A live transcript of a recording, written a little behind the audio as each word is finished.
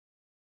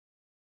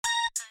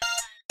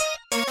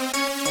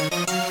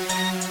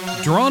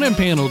Drawn and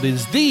Paneled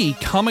is the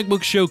comic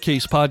book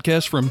showcase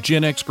podcast from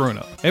Gen X Grown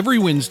Up. Every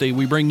Wednesday,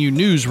 we bring you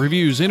news,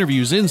 reviews,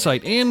 interviews,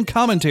 insight, and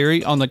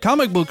commentary on the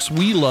comic books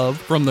we love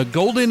from the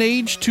golden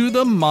age to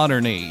the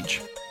modern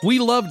age. We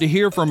love to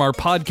hear from our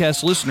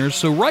podcast listeners,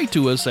 so write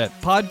to us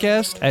at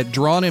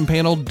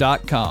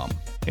podcast@drawnandpaneled.com.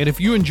 And if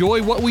you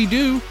enjoy what we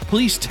do,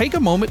 please take a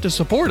moment to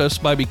support us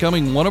by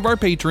becoming one of our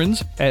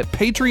patrons at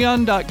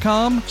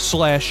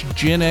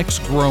patreon.com/Gen X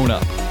Grown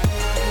Up.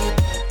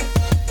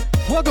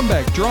 Welcome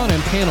back, Drawn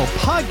and Paneled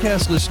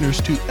podcast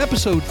listeners, to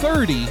episode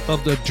 30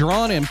 of the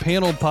Drawn and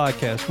Paneled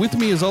podcast. With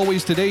me, as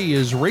always, today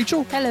is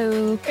Rachel.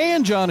 Hello.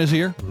 And John is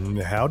here.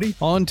 Howdy.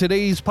 On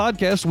today's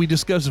podcast, we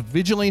discuss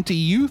vigilante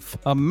youth,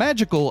 a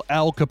magical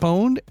Al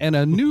Capone, and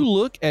a new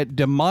look at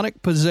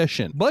demonic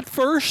possession. But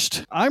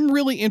first, I'm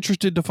really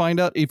interested to find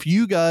out if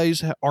you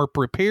guys are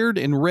prepared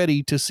and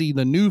ready to see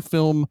the new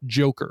film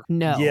Joker.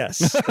 No.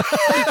 Yes.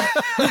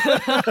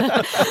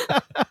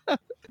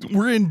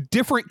 We're in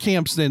different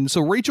camps then. So,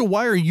 Rachel,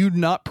 why are you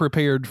not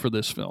prepared for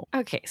this film?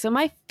 Okay, so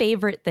my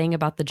favorite thing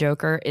about the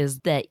Joker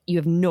is that you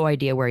have no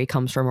idea where he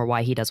comes from or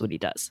why he does what he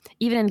does.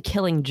 Even in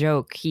Killing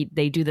Joke,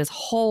 they do this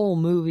whole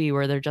movie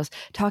where they're just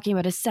talking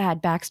about his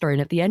sad backstory,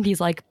 and at the end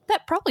he's like,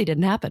 that probably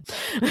didn't happen.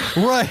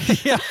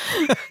 Right, yeah,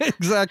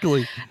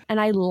 exactly. And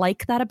I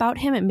like that about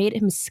him. It made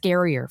him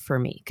scarier for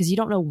me because you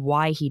don't know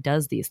why he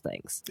does these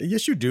things.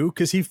 Yes, you do,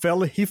 because he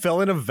fell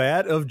in a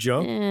vat of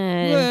junk.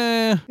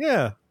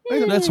 Yeah.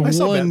 That's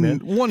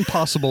one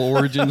possible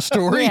origin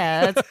story.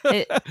 Yeah, that's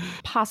a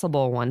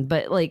possible one.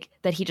 But like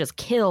that he just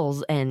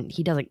kills and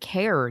he doesn't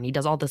care and he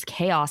does all this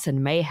chaos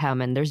and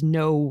mayhem and there's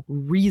no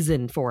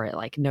reason for it.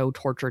 Like no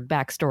tortured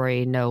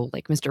backstory, no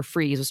like Mr.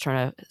 Freeze was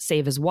trying to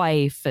save his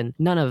wife and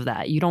none of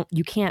that. You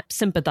can't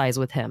sympathize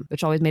with him,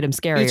 which always made him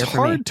scarier It's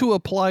for me. hard to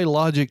apply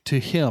logic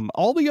to him.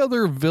 All the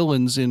other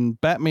villains in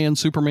Batman,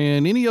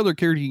 Superman, any other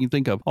character you can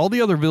think of, all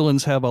the other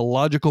villains have a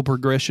logical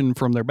progression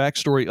from their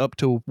backstory up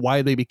to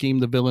why they became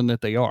the villain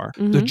that they are.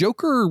 Mm-hmm. The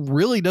Joker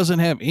really doesn't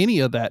have any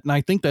of that, and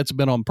I think that's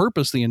been on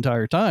purpose the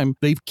entire time.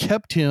 They've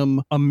kept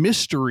him a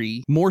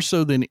mystery more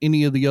so than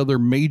any of the other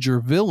major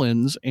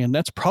villains, and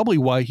that's probably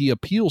why he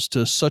appeals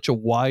to such a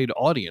wide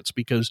audience,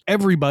 because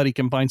everybody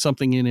can find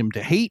something in him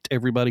to hate,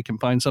 everybody can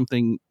find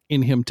something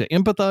in him to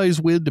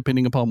empathize with,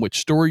 depending upon which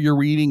story you're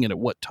reading and at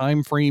what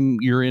time frame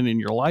you're in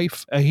your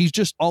life. He's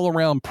just all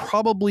around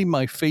probably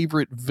my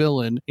favorite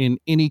villain in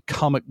any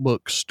comic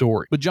book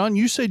story. But John,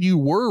 you said you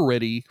were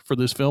ready for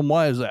this film.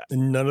 Why is that?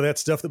 None of that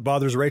stuff that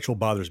bothers Rachel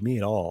bothers me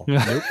at all.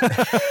 Nope.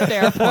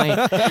 Fair point.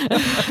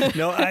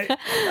 No, I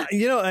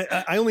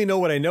only know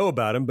what I know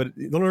about him, but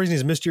the only reason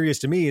he's mysterious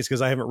to me is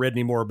because I haven't read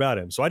any more about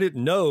him. So I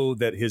didn't know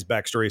that his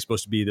backstory is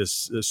supposed to be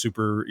this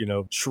super,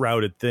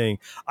 shrouded thing.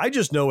 I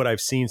just know what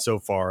I've seen so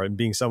far. And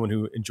being someone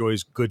who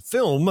enjoys good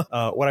film,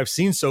 what I've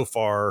seen so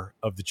far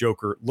of the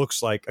Joker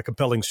looks like a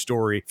compelling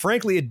story.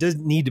 Frankly, it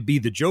doesn't need to be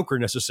the Joker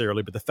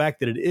necessarily, but the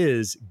fact that it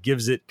is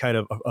gives it kind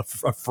of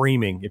a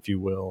framing, if you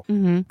will.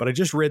 Mm-hmm. But I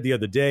just read the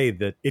other day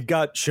that it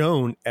got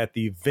shown at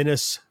the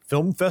Venice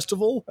Film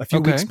Festival a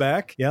few weeks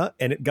back. Yeah.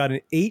 And it got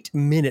an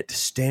 8-minute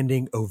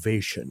standing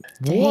ovation.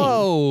 Dang.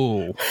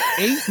 Whoa.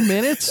 8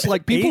 minutes?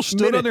 Like people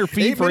stood on their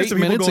feet for 8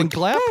 minutes and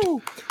clapped?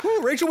 Woo,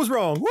 woo, Rachel was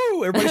wrong.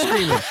 Woo, everybody's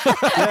screaming.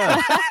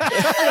 Yeah.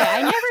 Okay,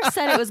 I never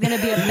said it was going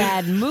to be a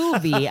bad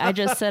movie. I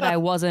just said I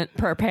wasn't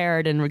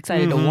prepared and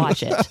excited to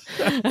watch it.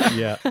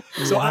 Yeah.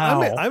 So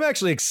Wow. I'm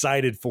actually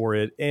excited for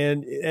it.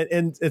 And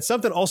it's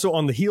something also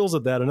on the heels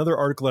of that. Another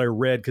article that I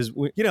read, because,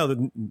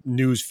 the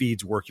news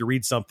feeds work. You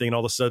read something and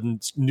all of a sudden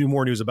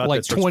more news about like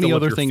that starts 20 fill up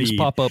other your things feed.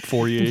 pop up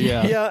for you.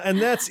 Yeah. Yeah.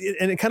 And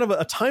and kind of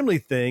a timely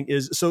thing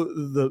is, so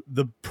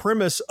the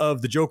premise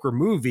of the Joker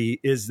movie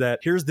is that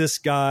here's this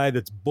guy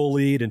that's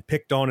bullied and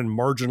picked on and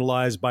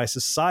marginalized by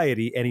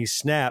society, and he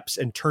snaps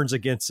and turns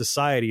against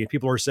society. And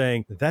people are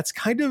saying that's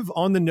kind of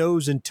on the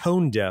nose and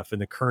tone deaf in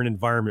the current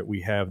environment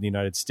we have in the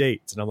United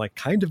States. And I'm like,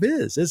 kind of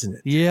is, isn't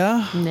it?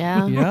 Yeah.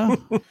 Yeah. Yeah.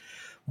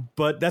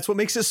 But that's what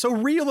makes it so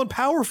real and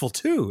powerful,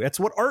 too. That's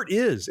what art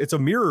is. It's a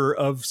mirror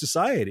of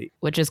society.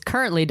 Which is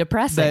currently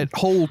depressing. That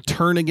whole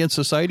turn against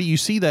society, you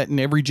see that in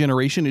every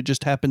generation. It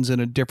just happens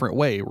in a different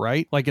way,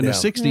 right? Like in the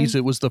 60s,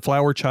 it was the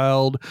flower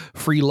child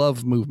free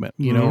love movement,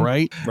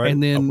 right? Right.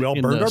 And then We all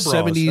in burned the our bras.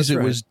 70s, That's it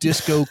right. was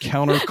disco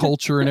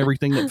counterculture and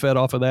everything that fed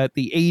off of that.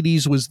 The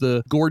 80s was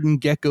the Gordon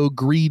Gekko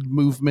greed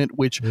movement,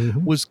 which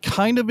was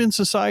kind of in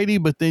society,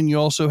 but then you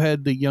also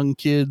had the young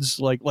kids,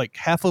 like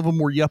half of them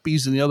were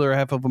yuppies and the other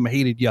half of them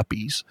hated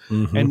yuppies.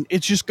 And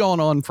it's just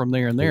gone on from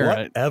there and there.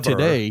 Whatever.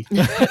 Today.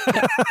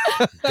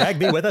 Gag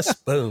me with a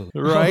spoon.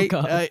 Right?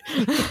 Oh,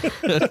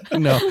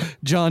 No,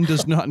 John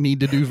does not need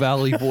to do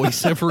Valley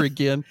voice ever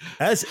again.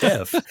 As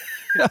if.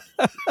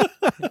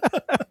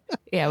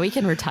 Yeah, we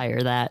can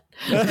retire that.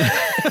 Put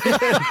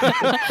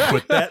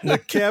that in the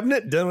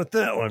cabinet. Done with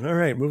that one. All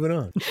right, moving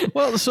on.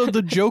 Well, so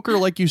the Joker,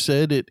 like you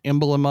said, it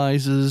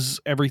emblemizes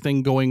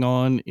everything going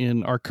on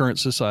in our current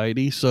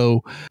society.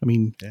 So, I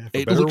mean,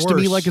 it looks to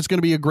me like it's going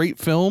to be a great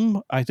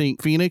film. I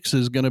think Phoenix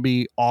is going to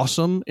be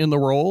awesome in the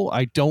role.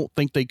 I don't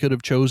think they could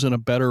have chosen a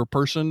better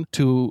person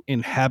to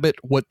inhabit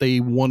what they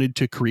wanted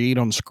to create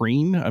on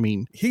screen. I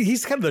mean,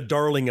 he's kind of the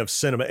darling of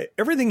cinema.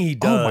 Everything he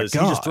does, he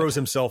just throws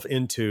himself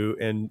into,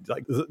 and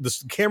like the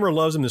camera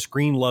loves him, the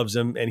screen loves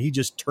him, and he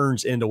just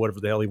turns into whatever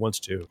the hell he wants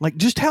to. Like,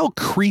 just how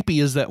creepy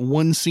is that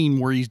one scene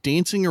where he's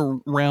dancing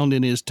around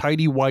in his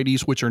tighty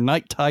whities, which are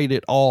not tied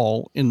at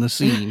all in the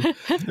scene.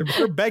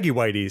 They're baggy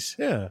whities.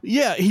 Yeah.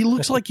 Yeah, he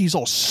looks like he's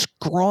all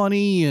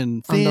scrawny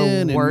and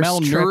thin and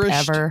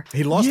malnourished. Ever.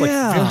 He lost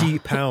like 50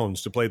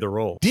 pounds to play the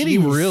role. Did he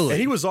really? And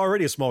he was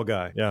already a small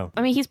guy. Yeah.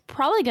 I mean, he's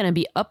probably going to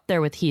be up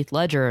there with Heath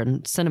Ledger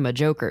and Cinema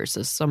Jokers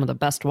as some of the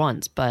best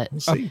ones, but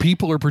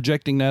people are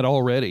projecting that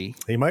already.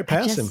 He might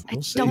pass him. I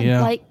don't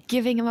like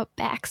giving him a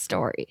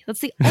backstory. That's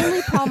the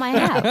only problem I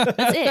have.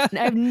 That's it.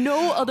 I have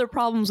no other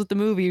problems with the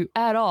movie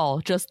at all,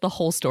 just the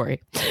whole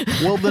story.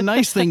 Well, the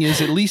nice thing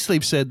is at least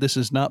they've said this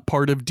is not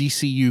part of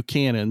DCU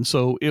canon,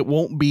 so it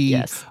won't be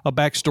a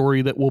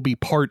backstory that will be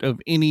part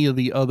of any of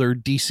the other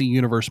DC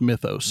Universe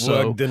mythos.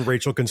 So then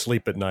Rachel can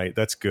sleep at night.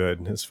 That's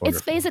good. That's wonderful.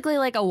 It's basically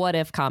like a what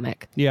if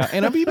comic. Yeah,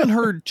 and I've even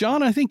heard,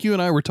 John, I think you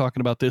and I were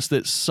talking about this,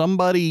 that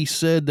somebody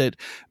said that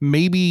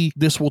maybe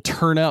this will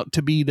turn out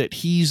to be that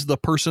he's the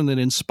person that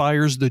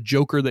inspires the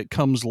Joker that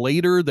comes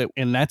later,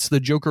 and that's the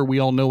Joker we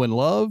all know and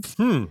love.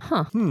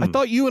 I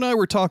thought you and I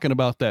were talking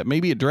about that,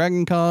 maybe at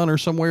Dragon Con or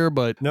somewhere,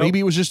 but maybe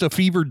it was just a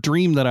fevered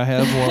dream that I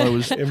have while I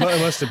was... It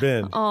must have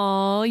been.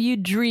 Oh, you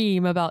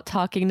dream about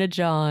talking to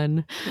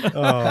John.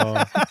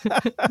 Oh.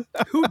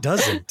 Who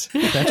doesn't?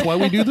 That's why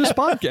we do this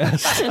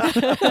podcast.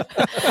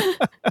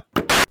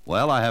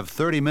 Well, I have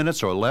 30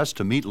 minutes or less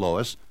to meet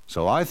Lois,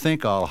 so I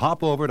think I'll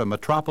hop over to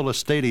Metropolis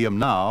Stadium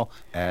now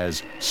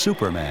as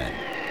Superman.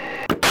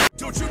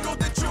 Don't you know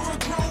that you're a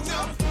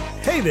grown-up?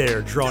 Hey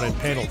there, Drawn and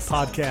Paneled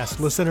podcast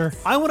listener.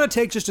 I want to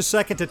take just a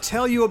second to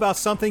tell you about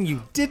something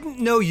you didn't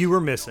know you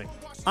were missing.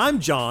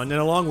 I'm John,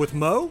 and along with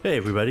Mo, hey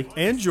everybody,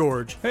 and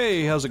George,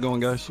 hey, how's it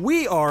going, guys?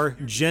 We are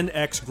Gen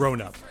X Grown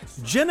Up.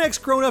 Gen X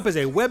Grown Up is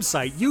a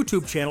website,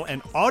 YouTube channel,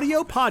 and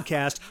audio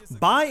podcast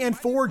by and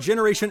for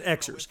Generation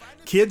Xers,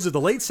 kids of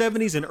the late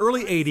 70s and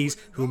early 80s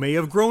who may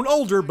have grown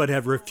older but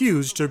have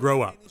refused to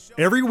grow up.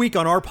 Every week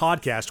on our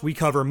podcast, we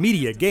cover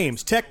media,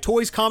 games, tech,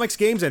 toys, comics,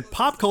 games, and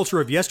pop culture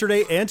of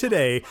yesterday and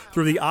today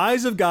through the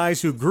eyes of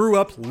guys who grew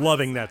up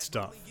loving that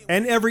stuff.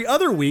 And every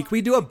other week,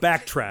 we do a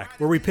backtrack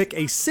where we pick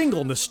a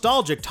single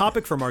nostalgic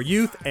topic from our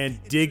youth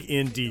and dig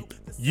in deep.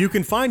 You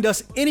can find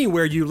us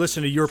anywhere you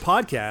listen to your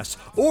podcasts,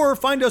 or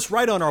find us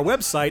right on our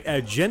website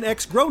at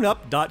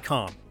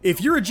genxgrownup.com.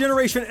 If you're a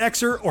Generation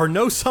Xer or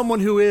know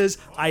someone who is,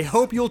 I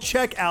hope you'll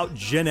check out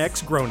Gen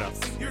X Grown Up.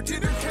 Your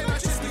dinner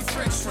cannot just be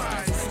french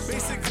fries.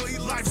 Basically,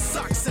 life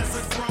sucks as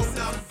a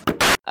grown-up.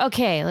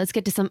 Okay, let's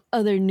get to some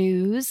other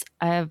news.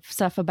 I have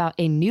stuff about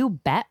a new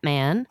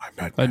Batman.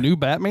 A new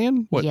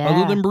Batman? What, yeah.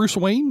 Other than Bruce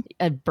Wayne?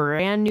 A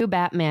brand new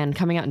Batman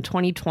coming out in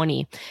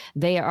 2020.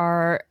 They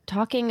are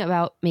talking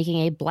about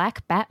making a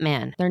black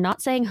Batman. They're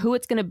not saying who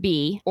it's going to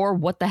be or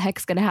what the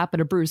heck's going to happen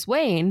to Bruce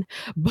Wayne,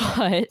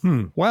 but...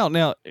 Wow,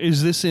 now,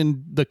 is this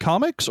in the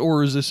comics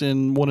or is this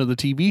in one of the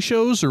TV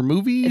shows or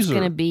movies? It's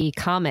going to be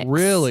comics.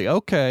 Really?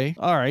 Okay.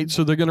 All right,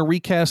 so they're going to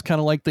recast kind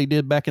of like they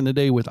did back in the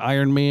day with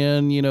Iron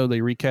Man. You know,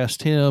 they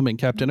recast him, and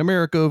Captain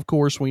America, of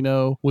course, we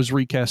know, was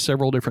recast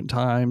several different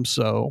times.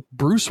 So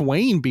Bruce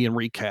Wayne being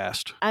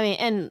recast. I mean,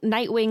 and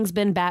Nightwing's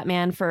been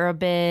Batman for a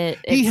bit.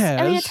 He has.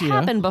 I mean, it's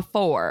happened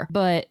before,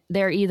 but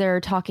they're either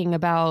talking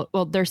about,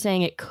 well, they're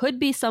saying it could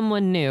be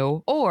someone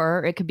new,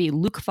 or it could be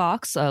Luke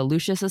Fox,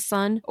 Lucius's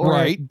son,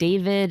 or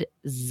David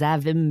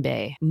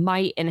Zavimbe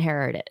might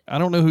inherit it. I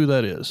don't know who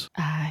that is.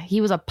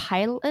 He was a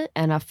pilot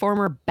and a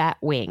former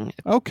Batwing.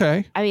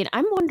 Okay. I mean,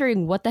 I'm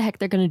wondering what the heck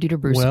they're going to do to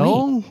Bruce Wayne.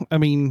 Well, I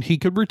mean, he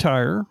could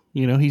retire.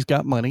 You know, he's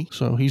got money,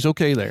 so he's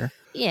okay there.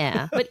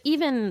 Yeah, but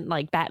even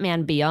like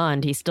Batman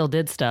Beyond, he still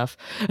did stuff.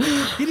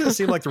 He doesn't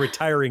seem like the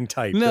retiring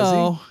type,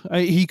 no,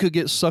 does he could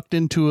get sucked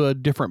into a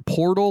different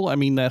portal. I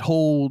mean, that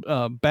whole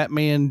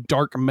Batman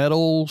Dark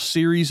Metal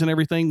series and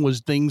everything was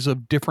things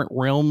of different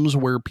realms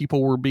where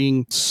people were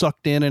being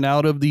sucked in and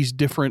out of these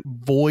different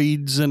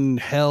voids and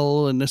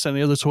hell and this and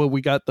the other. So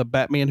we got the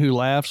Batman Who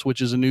Laughs,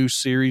 which is a new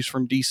series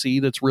from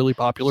DC that's really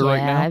popular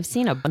right now. Yeah, I've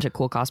seen a bunch of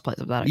cool cosplays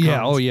of that.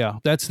 Yeah, oh yeah.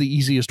 That's the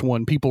easiest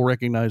one. People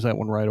recognize that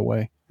one right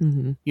away.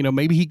 Mm-hmm. You know,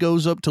 maybe he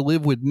goes up to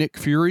live with Nick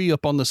Fury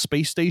up on the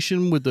space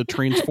station with the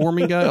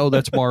transforming guy. Oh,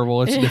 that's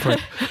Marvel. It's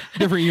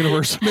different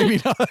universe.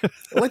 Maybe not.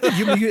 I like that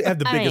you have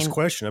the biggest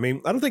question. I mean,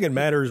 I don't think it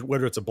matters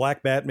whether it's a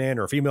black Batman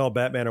or a female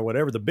Batman or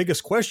whatever. The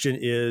biggest question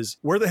is,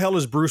 where the hell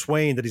is Bruce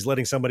Wayne that he's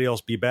letting somebody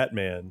else be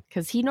Batman?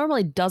 Because he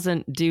normally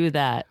doesn't do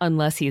that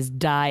unless he's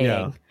dying.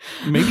 Yeah.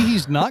 Maybe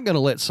he's not going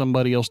to let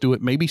somebody else do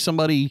it. Maybe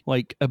somebody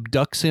like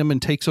abducts him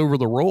and takes over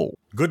the role.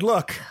 Good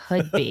luck.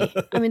 Could be.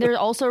 I mean, there are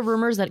also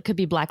rumors that it could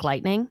be Black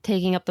Lightning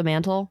taking up the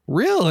mantle.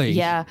 Really?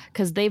 Yeah,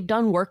 because they've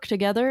done work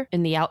together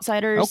in The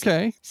Outsiders.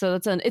 Okay. So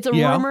it's a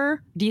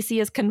rumor. DC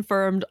has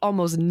confirmed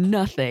almost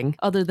nothing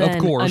other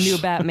than a new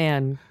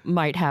Batman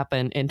might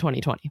happen in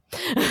 2020.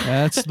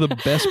 That's the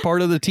best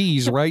part of the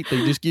tease, right?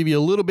 They just give you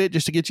a little bit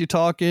just to get you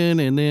talking,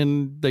 and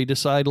then they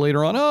decide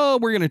later on, oh,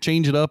 we're going to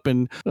change it up,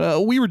 and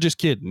we were just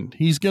kidding.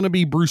 He's going to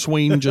be Bruce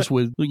Wayne just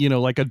with,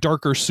 like a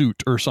darker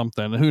suit or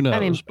something. Who knows? I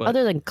mean, but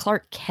other than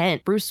Clark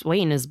Kent, Bruce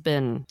Wayne has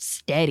been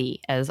steady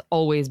as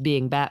always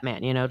being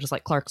Batman, just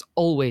like Clark's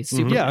always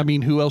Superman. Yeah, I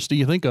mean, who else do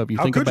you think of? You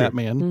think of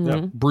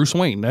Batman, Bruce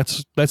Wayne.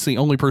 That's the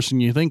only person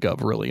you think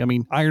of, really. I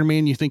mean, Iron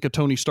Man, you think of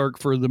Tony Stark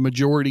for the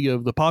majority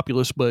of the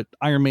populace, but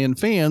Iron Man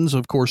fans,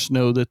 of course,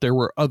 know that there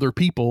were other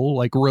people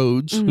like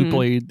Rhodes who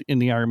played in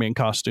the Iron Man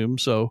costume.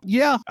 So,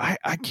 yeah,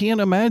 I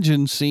can't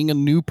imagine seeing a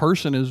new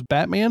person as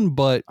Batman,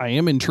 but I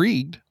am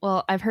intrigued.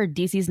 Well, I've heard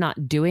DC's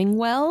not doing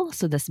well,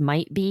 so this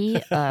might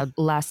be a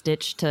last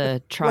ditch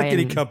to try like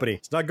any company.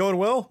 It's not going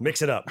well,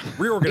 mix it up.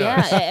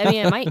 Reorganize. Yeah, I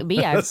mean, it might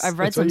be. I've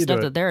read some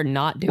stuff that they're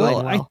not doing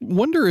well. I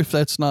wonder if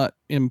that's not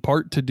in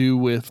part to do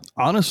with,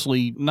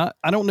 honestly,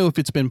 I don't know if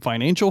it's been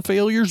financial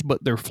failures,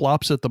 but their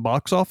flops at the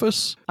box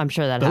office. I'm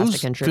sure that has to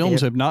contribute. Those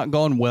films have not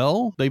gone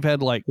well. They've had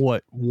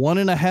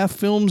 1.5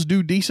 films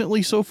do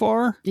decently so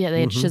far. Yeah,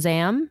 they had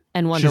Shazam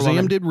and Wonder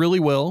Woman. Shazam did really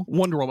well.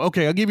 Wonder Woman.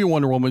 Okay, I'll give you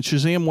Wonder Woman.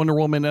 Shazam, Wonder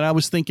Woman, and I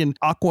was thinking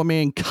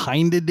Aquaman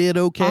kind of did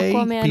okay.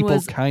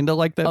 People kind of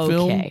like that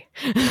film.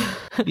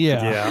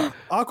 Yeah.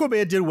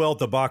 Aquaman did well at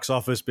the box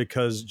office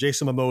because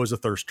Jason Momoa is a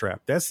thirst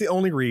trap. That's the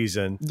only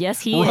reason.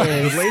 Yes, he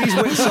is. The ladies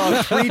went and saw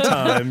it 3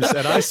 times,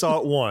 and I saw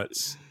it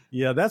once.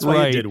 Yeah, that's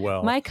why he did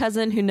well. My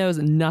cousin, who knows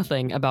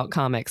nothing about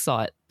comics,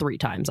 saw it 3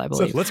 times, I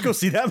believe. So let's go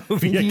see that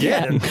movie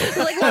again.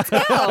 Yeah. Let's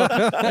go.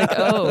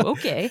 Oh,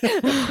 okay.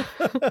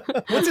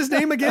 What's his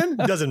name again?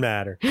 Doesn't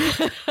matter.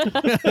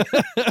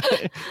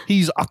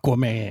 He's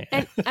Aquaman.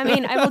 And, I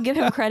mean, I will give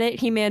him credit.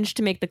 He managed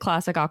to make the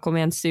classic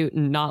Aquaman suit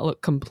and not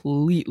look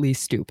completely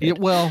stupid. Yeah,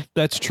 well,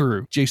 that's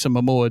true. Jason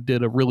Momoa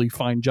did a really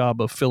fine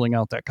job of filling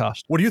out that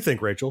costume. What do you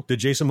think, Rachel? Did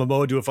Jason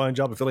Momoa do a fine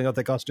job of filling out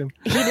that costume?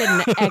 He did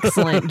an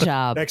excellent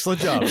job. Excellent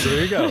job. So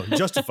there you go.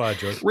 Justified,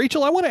 Joe.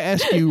 Rachel, I want to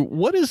ask you,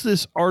 what is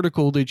this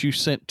article that you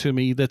sent to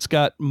me that's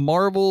got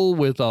Marvel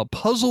with a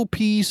puzzle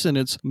piece and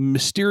it's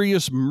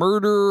mysterious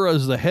murder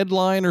as the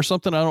headline or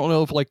something? I don't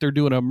know if they're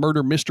doing a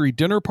murder mystery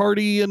dinner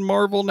party in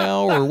Marvel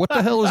now, or what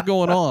the hell is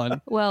going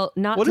on? Well,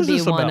 not to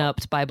be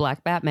one-upped by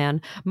Black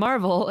Batman,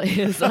 Marvel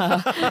is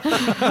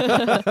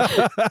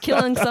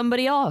killing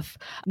somebody off.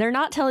 They're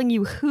not telling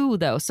you who,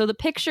 though. So the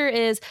picture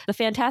is the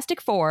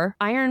Fantastic Four,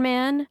 Iron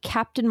Man,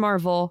 Captain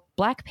Marvel,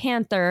 Black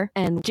Panther,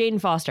 and Jane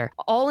Foster,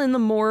 all in the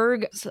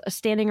morgue,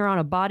 standing around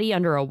a body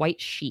under a white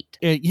sheet.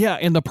 Yeah,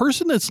 and the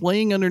person that's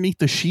laying underneath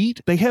the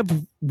sheet, they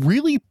have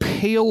really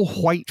pale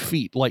white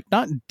feet,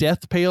 not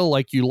death pale,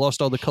 like you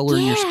lost all the color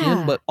in your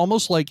skin, but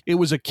almost like it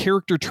was a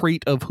character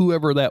trait of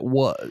whoever that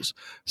was.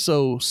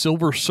 So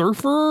Silver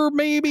Surfer,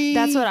 maybe?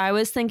 That's what I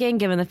was thinking,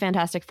 given the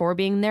Fantastic Four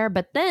being there.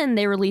 But then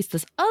they released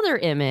this other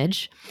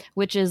image,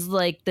 which is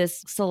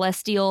this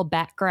celestial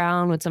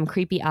background with some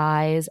creepy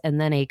eyes, and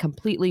then a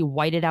completely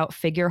whited out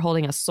figure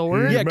holding a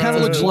sword. Yeah, it kind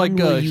of looks like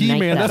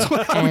He-Man. That's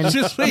what I was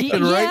just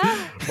thinking, right?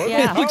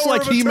 Yeah. It looks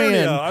like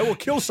He-Man. I will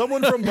kill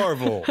someone from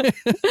Marvel.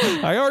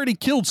 I already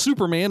killed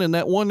Superman in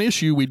that one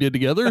issue we did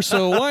together,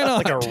 so why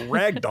not? Like a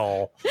rag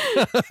doll.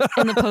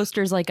 And the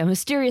poster's like, a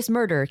mysterious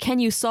murder. Can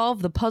you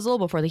solve the puzzle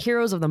before the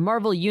heroes of the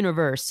Marvel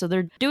Universe? So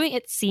they're doing,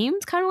 it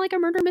seems kind of like a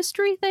murder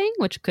mystery thing,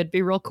 which could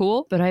be real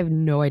cool, but I have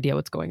no idea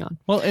what's going on.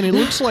 Well, and it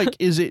looks like,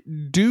 is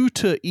it due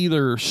to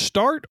either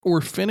start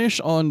or finish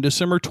on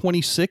December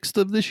 26th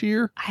of this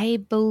year?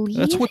 I believe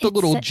that's what the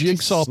little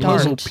jigsaw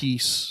puzzle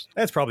piece.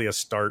 That's probably a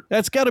start.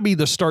 That's got to be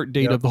the start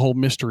date of the whole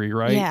mystery,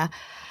 right? Yeah.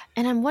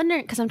 And I'm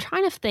wondering, because I'm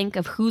trying to think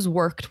of who's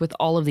worked with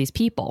all of these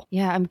people.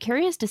 Yeah, I'm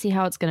curious to see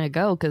how it's going to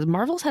go, because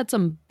Marvel's had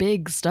some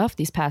big stuff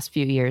these past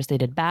few years. They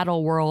did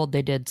Battle World,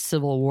 they did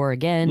Civil War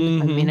again.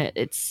 I mean,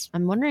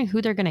 I'm wondering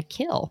who they're going to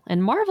kill.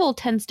 And Marvel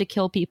tends to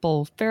kill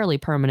people fairly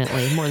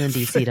permanently, more than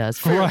DC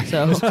does. Right.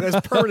 So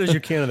as permanent as you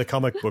can in the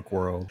comic book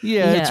world.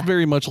 Yeah, it's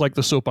very much like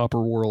the soap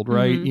opera world,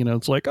 right?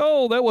 It's like,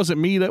 oh, that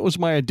wasn't me. That was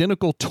my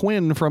identical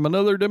twin from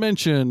another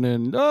dimension.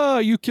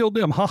 And, you killed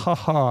them. Ha, ha,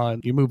 ha.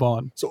 And you move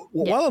on. So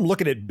while I'm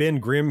looking at Ben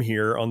Grimm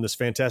here on this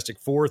Fantastic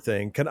Four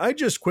thing, can I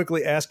just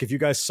quickly ask if you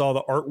guys saw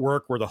the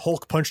artwork where the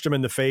Hulk punched him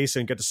in the face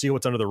and got to see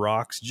what's under the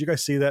rocks? Did you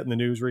guys see that in the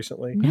news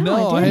recently?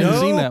 No, I hadn't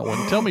seen that one.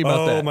 Tell me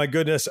about that. Oh my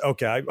goodness.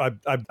 Okay,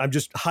 I'm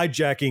just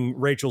hijacking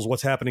Rachel's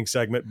What's Happening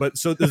segment. But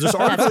so there's this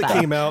article that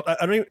came out.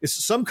 I don't know, it's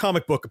some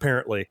comic book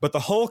apparently, but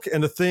the Hulk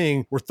and the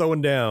Thing were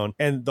throwing down,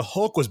 and the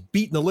Hulk was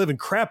beating the living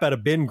crap out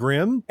of Ben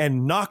Grimm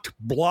and knocked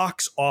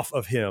blocks off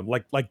of him,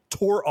 like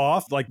tore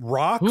off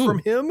rock from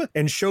him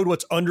and showed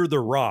what's under the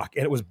rock,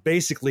 and it was becomes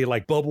basically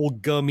like bubble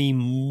gummy,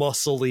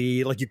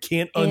 muscly, like you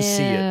can't unsee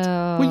it.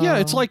 Well, yeah,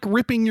 it's like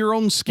ripping your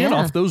own skin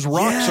off. Those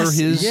rocks are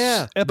his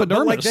epidermis.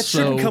 But like that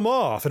shouldn't come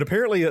off. And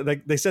apparently,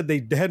 like they said,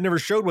 they had never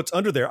showed what's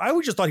under there. I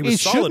always just thought he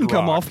was solid rock. It shouldn't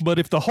come off, but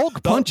if the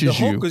Hulk punches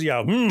the Hulk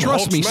you,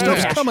 trust me,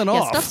 stuff's coming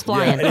off. Stuff's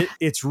flying. And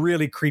it's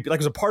really creepy. Like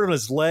there's a part of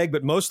his leg,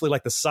 but mostly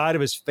like the side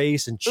of his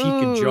face and cheek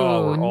and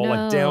jaw are all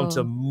like down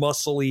to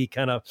muscly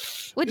kind of.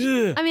 Which,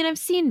 I mean, I've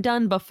seen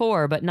done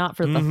before, but not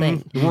for the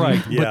thing.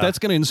 Right. Yeah. But that's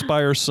going to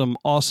inspire some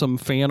awesome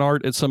fan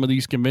art at some of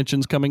these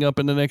conventions coming up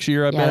in the next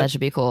year, I bet. Yeah, that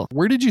should be cool.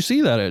 Where did you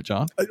see that at,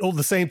 John? Oh,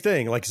 the same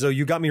thing. Like, so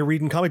you got me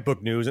reading comic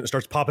book news and it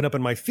starts popping up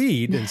in my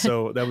feed. And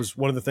so that was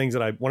one of the things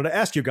that I wanted to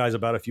ask you guys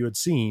about if you had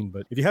seen.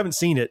 But if you haven't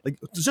seen it, like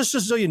just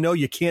so you know,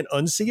 you can't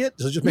unsee it.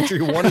 So just make sure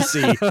you want to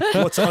see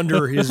what's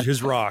under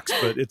his rocks.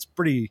 But it's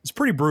pretty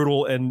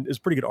brutal and it's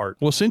pretty good art.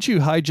 Well, since you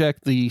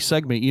hijacked the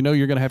segment, you know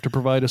you're going to have to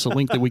provide us a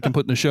link that we can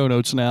put in the show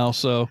notes now.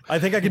 So I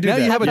think I can do now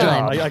that. You have a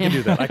job. I can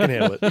do that. I can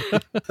handle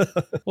it.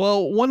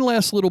 Well, one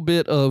last little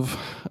bit of,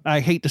 I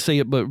hate to say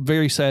it, but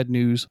very sad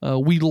news.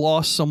 We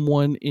lost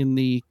someone in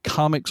the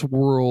comics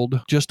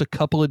world just a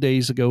couple of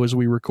days ago as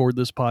we record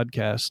this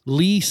podcast.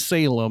 Lee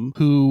Salem,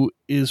 who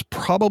is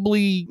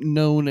probably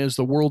known as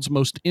the world's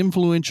most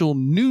influential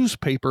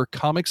newspaper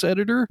comics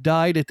editor,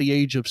 died at the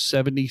age of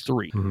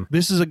 73.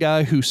 This is a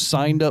guy who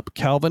signed up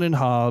Calvin and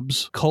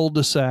Hobbes,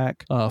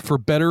 Cul-de-sac, for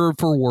better or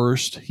for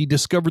worse. He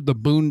discovered the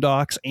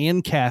Boondocks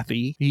and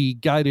Kathy. He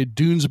guided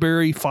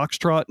Doonesbury,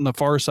 Foxtrot, and The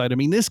Far Side. I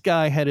mean, this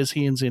guy had his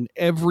hands in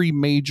every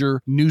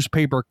major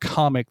newspaper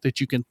comic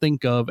that you can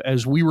think of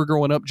as we were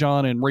growing up,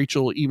 John, and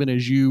Rachel, even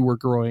as you were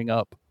growing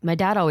up. My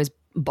dad always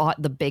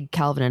bought the big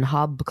Calvin and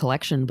Hobbes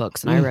collection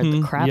books, and I read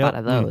the crap out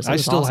of those. I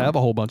still have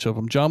a whole bunch of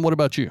them. John, what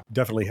about you?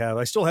 Definitely have.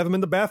 I still have them in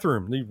the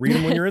bathroom. You read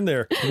them when you're in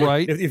there.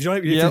 Right. If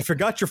you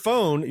forgot your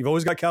phone, you've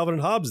always got Calvin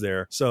and Hobbes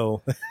there.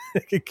 So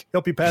it can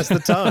help you pass the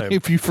time.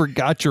 If you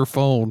forgot your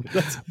phone.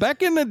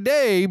 Back in the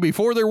day,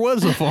 before there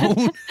was a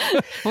phone.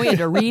 We had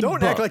to read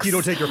Don't act like you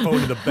don't take your phone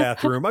to the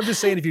bathroom. I'm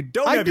just saying if you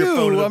don't have your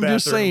phone in the bathroom. I'm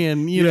just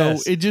saying, you know,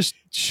 it just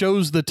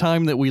shows the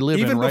time that we live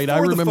in, right? I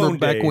remember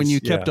back when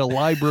you kept a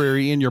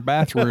library in your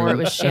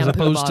bathroom as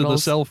opposed to the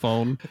cell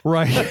phone.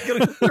 Right. I'm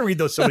going to read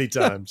those so many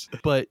times.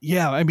 But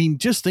yeah, I mean,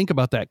 just think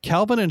about that.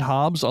 Calvin and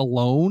Hobbes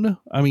alone,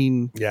 I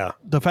mean,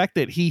 the fact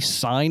that he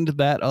signed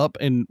that up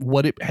and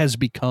what it has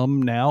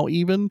become now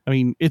even, I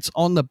mean, it's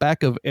on the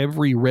back of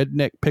every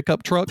redneck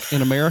pickup truck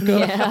in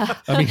America.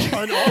 I mean,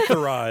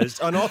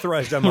 unauthorized,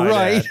 I might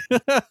add.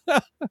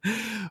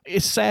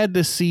 It's sad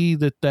to see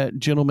that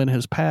gentleman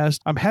has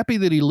passed. I'm happy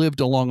that he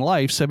lived a long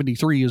life.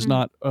 73 is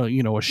not, a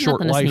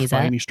short life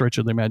by any stretch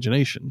of the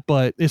imagination,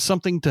 but it's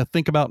something to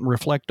think about and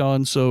reflect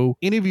on. So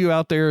any of you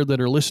out there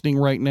that are listening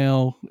right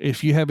now,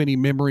 if you have any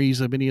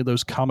memories of any of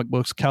those comic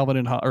books,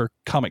 or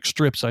comic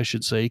strips, I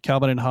should say,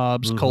 Calvin and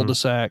Hobbes,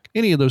 Cul-de-sac,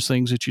 any of those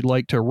things that you'd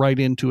like to write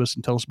into us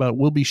and tell us about,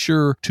 we'll be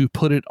sure to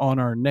put it on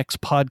our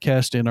next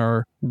podcast in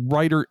our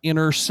Writer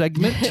Inner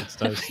segment.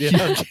 Nice.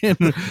 Yeah.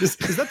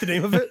 Is that the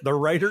name of it? The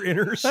Writer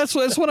Inners? That's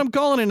what I'm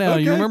calling it now.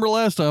 Okay. You remember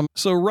last time.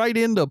 So write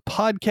into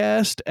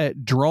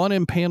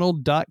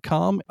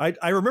podcast@drawnandpaneled.com.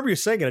 I remember you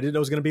saying it. I didn't know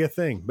it was going to be a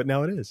thing, but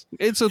now it is.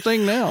 It's a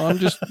thing now. I'm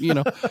just,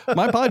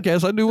 my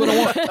podcast, I do what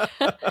I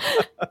want.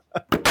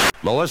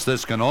 Lois,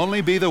 this can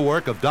only be the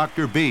work of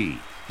Dr. B.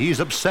 He's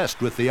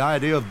obsessed with the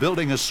idea of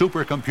building a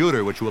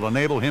supercomputer which will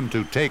enable him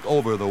to take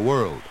over the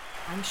world.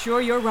 I'm sure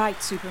you're right,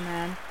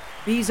 Superman.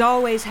 B's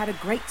always had a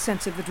great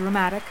sense of the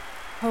dramatic.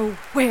 Oh,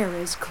 where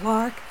is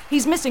Clark?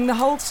 He's missing the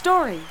whole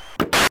story.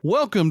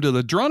 Welcome to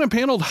the Drawn and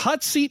Paneled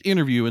Hot Seat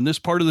Interview. In this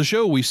part of the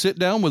show, we sit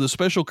down with a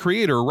special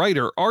creator,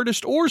 writer,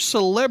 artist, or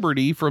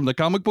celebrity from the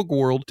comic book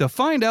world to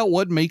find out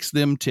what makes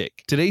them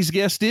tick. Today's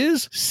guest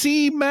is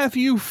C.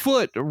 Matthew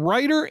Foote,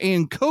 writer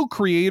and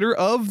co-creator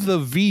of The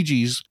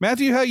VGs.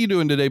 Matthew, how you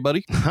doing today,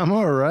 buddy? I'm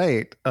all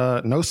right.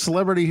 No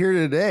celebrity here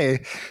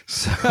today,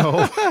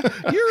 so...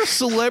 You're a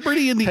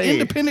celebrity in the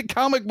independent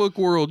comic book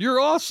world. You're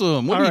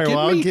awesome. What, all are you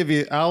right,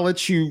 kidding me? I'll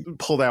let you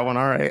pull that one.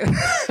 All right.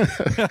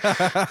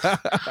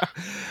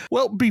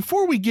 Well,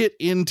 before we get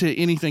into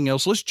anything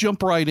else, let's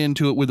jump right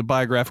into it with the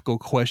biographical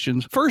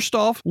questions. First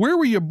off, where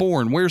were you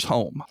born? Where's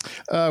home?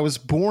 I was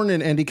born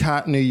in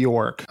Endicott, New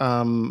York.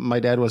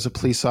 My dad was a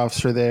police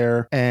officer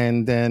there.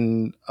 And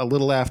then a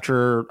little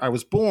after I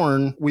was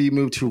born, we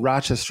moved to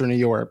Rochester, New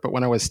York. But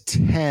when I was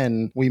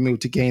 10, we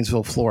moved to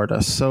Gainesville,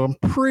 Florida. So I'm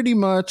pretty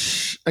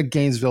much a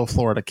Gainesville,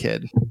 Florida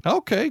kid.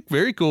 Okay,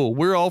 very cool.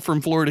 We're all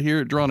from Florida here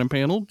at Drawn and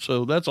Paneled,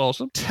 so that's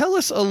awesome. Tell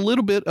us a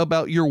little bit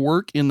about your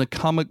work in the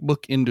comic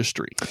book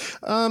industry.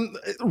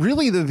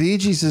 Really, the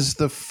VGs is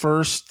the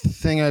first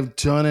thing I've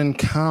done in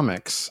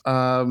comics.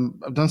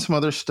 I've done some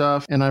other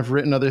stuff, and I've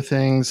written other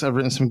things. I've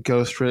written some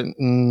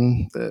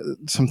ghostwritten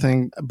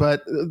something,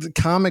 but the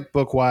comic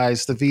book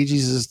wise, the VGs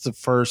is the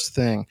first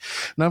thing.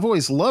 And I've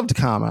always loved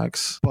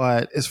comics,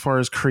 but as far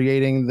as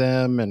creating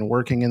them and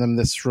working in them,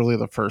 that's really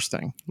the first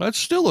thing. That's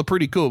still a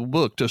pretty cool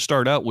book to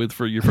start out with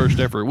for your first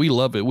effort. We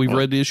love it. We've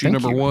read issue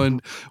number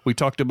 1. We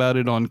talked about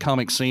it on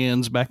Comic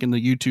Sans back in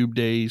the YouTube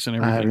days and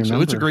everything.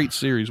 So it's a great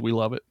series. We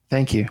love it.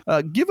 Thank you.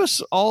 Give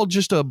us all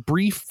just a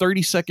brief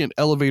 30-second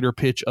elevator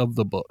pitch of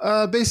the book.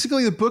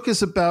 Basically, the book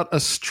is about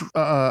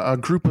a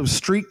group of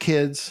street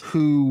kids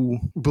who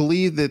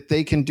believe that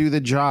they can do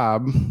the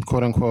job,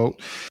 quote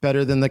unquote,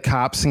 better than the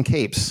cops and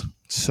capes.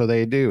 So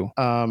they do.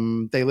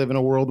 They live in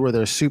a world where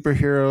there's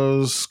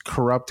superheroes,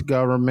 corrupt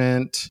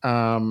government.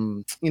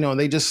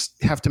 They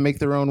just have to make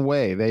their own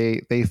way.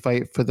 They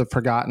fight for the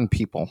forgotten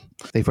people.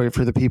 They fight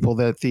for the people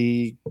that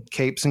the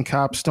capes and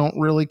cops don't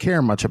really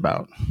care much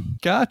about.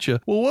 Gotcha.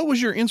 Well, what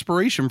was your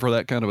inspiration for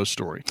that kind of a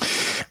story?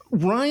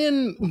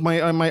 Ryan,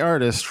 my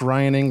artist,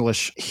 Ryan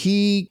English,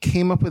 he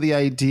came up with the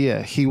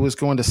idea. He was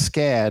going to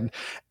SCAD,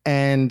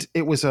 and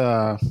it was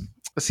a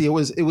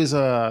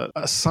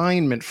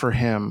assignment for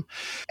him,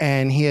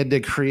 and he had to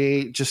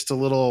create just a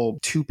little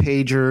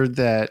 2-pager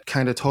that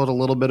kind of told a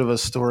little bit of a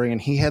story.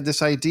 And he had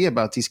this idea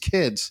about these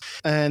kids,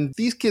 and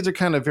these kids are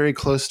kind of very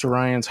close to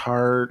Ryan's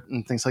heart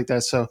and things like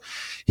that. So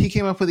he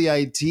came up with the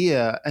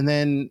idea, and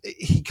then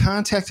he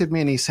contacted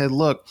me and he said,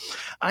 look,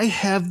 I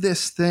have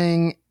this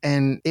thing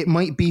and it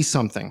might be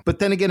something, but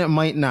then again, it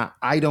might not.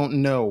 I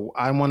don't know.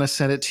 I want to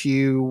send it to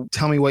you.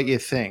 Tell me what you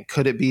think.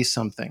 Could it be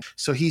something?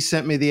 So he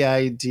sent me the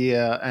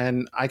idea,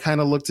 and I kind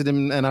of looked at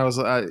him, and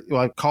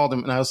I called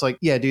him and I was like,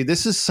 yeah, dude,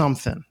 this is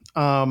something.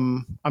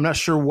 I'm not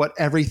sure what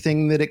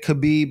everything that it could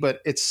be,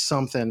 but it's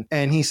something.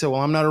 And he said,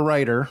 well, I'm not a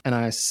writer. And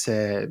I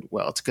said,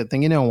 well, it's a good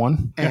thing you know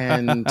one.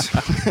 And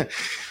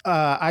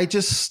I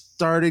just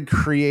started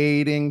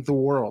creating the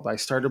world. I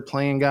started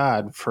playing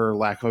God, for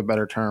lack of a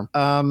better term.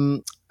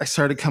 I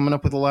started coming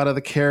up with a lot of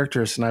the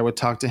characters, and I would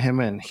talk to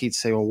him, and he'd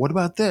say, well, what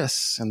about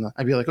this? And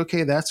I'd be like,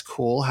 okay, that's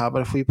cool. How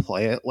about if we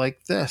play it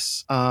like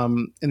this?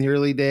 In the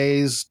early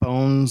days,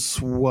 Bones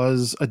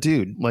was a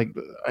dude,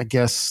 I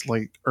guess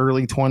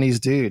early 20s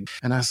dude.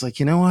 And I was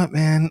like, you know what,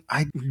 man,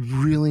 I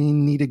really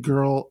need a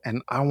girl,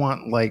 and I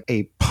want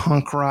a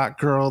punk rock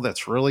girl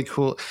that's really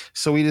cool.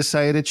 So we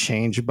decided to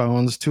change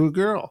Bones to a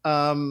girl.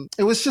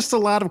 It was just a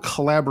lot of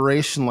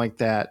collaboration like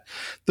that.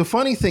 The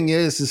funny thing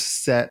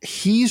is that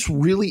he's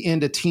really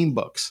into teen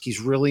books. He's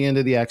really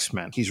into the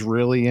X-Men. He's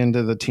really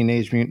into the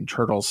Teenage Mutant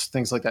Turtles,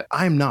 things like that.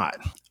 I'm not.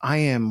 I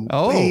am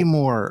way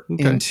more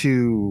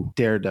into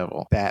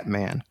Daredevil,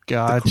 Batman,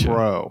 Gotcha. The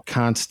Crow,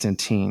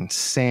 Constantine,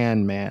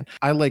 Sandman.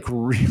 I like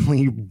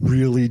really,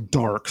 really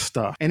dark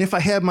stuff. And if I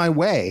had my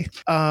way,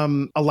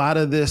 a lot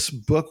of this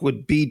book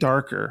would be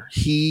darker.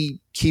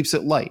 He keeps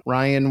it light.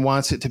 Ryan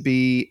wants it to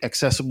be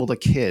accessible to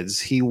kids.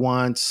 He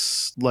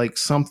wants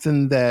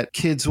something that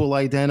kids will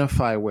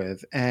identify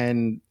with.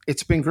 And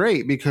it's been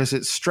great because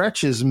it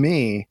stretches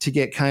me to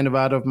get kind of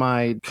out of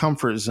my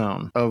comfort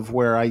zone of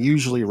where I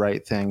usually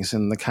write things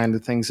and the kind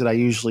of things that I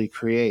usually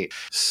create.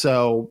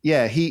 So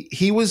yeah,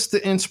 he was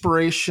the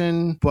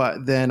inspiration,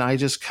 but then I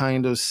just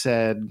kind of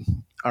said,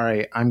 all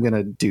right, I'm going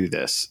to do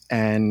this.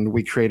 And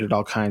we created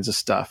all kinds of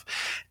stuff.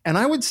 And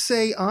I would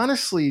say,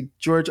 honestly,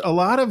 George, a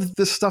lot of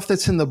the stuff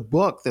that's in the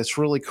book that's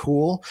really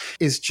cool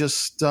is just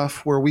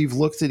stuff where we've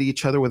looked at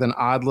each other with an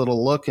odd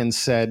little look and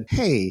said,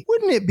 hey,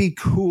 wouldn't it be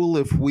cool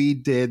if we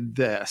did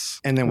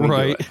this? And then we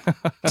do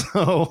it.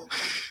 So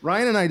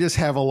Ryan and I just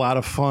have a lot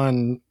of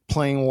fun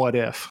playing What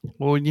If.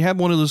 Well, when you have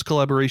one of those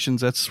collaborations,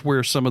 that's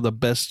where some of the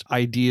best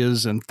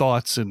ideas and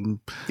thoughts and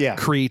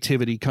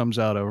creativity comes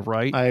out of,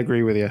 right? I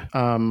agree with you.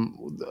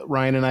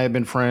 Ryan and I have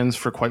been friends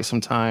for quite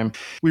some time.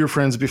 We were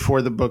friends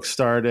before the book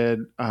started.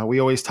 We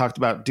always talked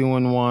about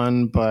doing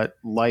one, but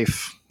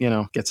life,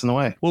 gets in the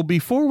way. Well,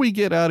 before we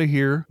get out of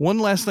here, one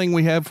last thing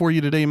we have for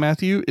you today,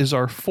 Matthew, is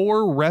our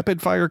 4 rapid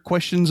fire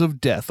questions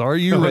of death. Are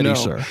you ready,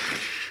 sir?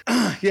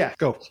 Yeah,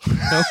 go.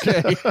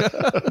 Okay.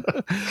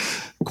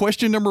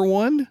 Question number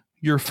 1.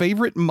 Your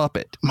favorite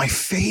Muppet? My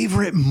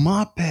favorite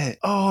Muppet?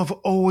 Oh, I've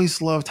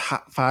always loved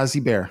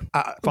Fozzie Bear.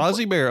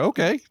 Fozzie Bear,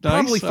 okay. Nice.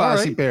 Probably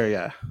Fozzie Bear,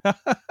 yeah.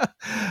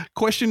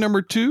 Question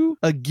number 2.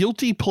 A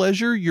guilty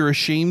pleasure you're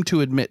ashamed to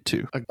admit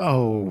to?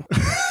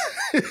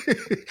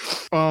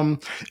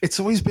 It's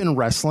always been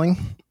wrestling.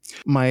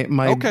 My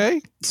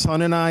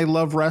son and I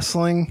love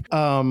wrestling.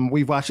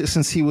 We've watched it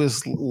since he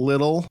was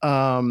little.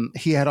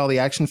 He had all the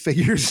action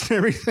figures and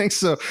everything.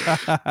 So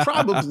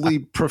probably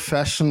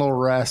professional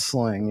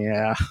wrestling.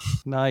 Yeah.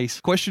 Nice.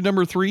 Question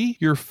number 3.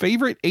 Your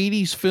favorite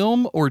 80s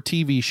film or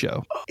TV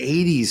show?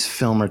 80s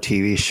film or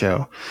TV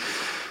show.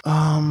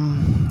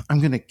 I'm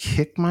going to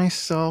kick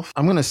myself.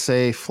 I'm going to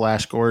say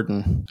Flash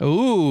Gordon.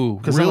 Ooh,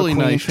 really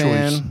nice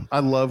choice. I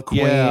love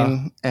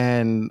Queen,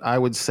 and I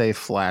would say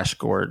Flash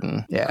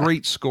Gordon. Yeah.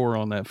 Great score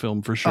on that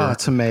film for sure. Oh,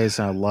 it's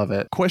amazing. I love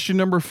it. Question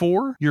number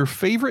 4. Your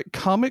favorite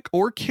comic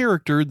or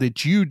character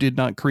that you did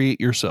not create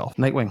yourself?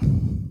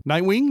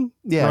 Nightwing?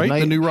 Yeah.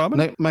 Right? The new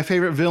Robin? My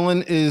favorite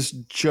villain is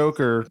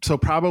Joker. So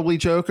probably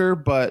Joker,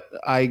 but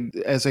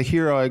as a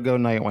hero, I go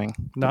Nightwing.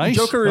 Nice.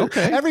 Joker.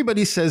 Okay.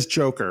 Everybody says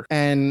Joker.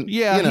 And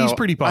he's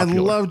pretty popular.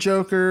 I love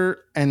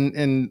Joker,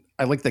 and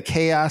I like the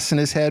chaos in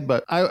his head,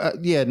 but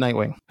yeah,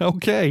 Nightwing.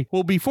 Okay.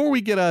 Well, before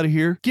we get out of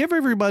here, give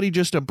everybody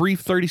just a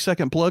brief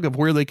 30-second plug of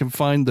where they can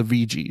find the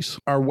VGs.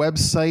 Our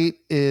website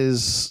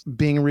is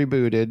being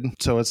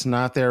rebooted, so it's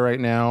not there right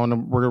now,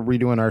 and we're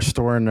redoing our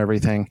store and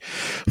everything.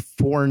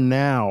 For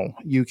now,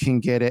 you can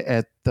get it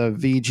at the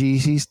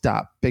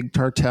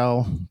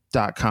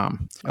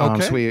VGs.BigTartell.com.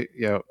 Okay.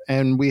 So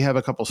and we have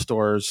a couple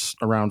stores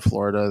around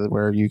Florida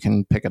where you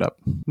can pick it up.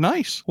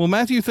 Nice. Well,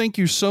 Matthew, thank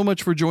you so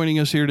much for joining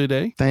us here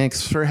today.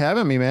 Thanks for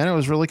having me, man. It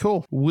was really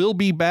cool. We'll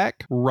be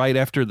back right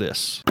after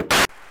this.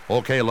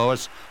 Okay,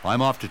 Lois,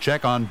 I'm off to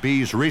check on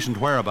B's recent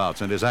whereabouts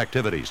and his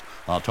activities.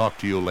 I'll talk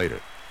to you later.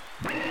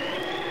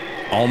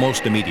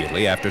 Almost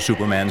immediately after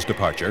Superman's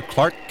departure,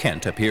 Clark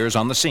Kent appears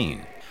on the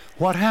scene.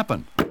 What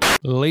happened?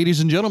 Ladies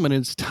and gentlemen,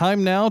 it's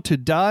time now to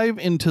dive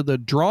into the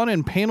Drawn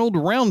and Paneled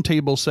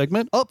Roundtable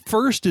segment. Up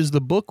first is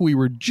the book we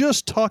were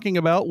just talking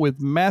about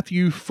with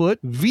Matthew Foote,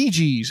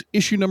 VGs,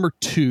 issue number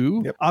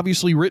 2,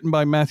 obviously written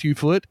by Matthew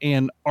Foote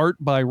and art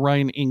by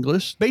Ryan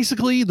Inglis.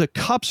 Basically, the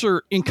cops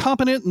are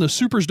incompetent and the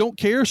supers don't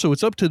care, so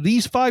it's up to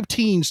these 5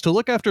 teens to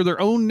look after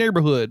their own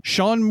neighborhood.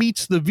 Sean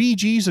meets the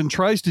VGs and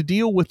tries to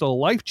deal with the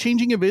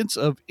life-changing events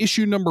of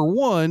issue number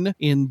 1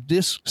 in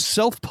this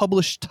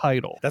self-published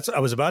title. That's what I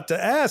was about to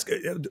ask.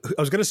 I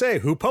was going to say,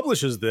 who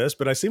publishes this?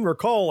 But I seem to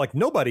recall, like,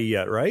 nobody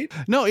yet, right?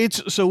 No, it's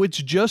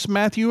just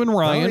Matthew and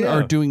Ryan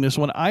are doing this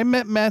one. I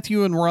met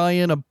Matthew and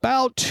Ryan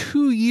about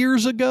 2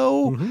 years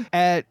ago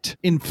at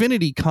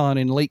Infinity Con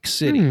in Lake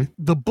City.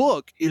 The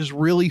book is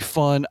really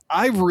fun.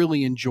 I've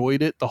really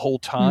enjoyed it the whole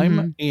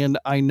time. And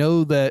I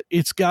know that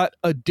it's got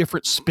a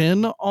different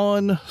spin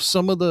on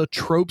some of the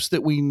tropes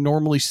that we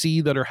normally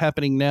see that are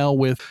happening now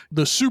with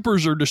the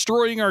supers are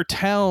destroying our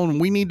town.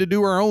 We need to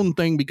do our own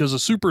thing because the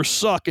supers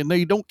suck and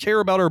they don't care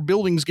about our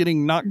buildings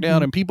getting knocked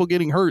down and people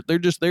getting hurt. They're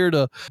just there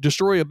to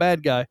destroy a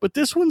bad guy. But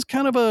this one's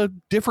kind of a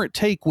different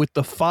take with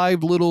the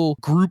 5 little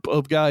group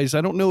of guys.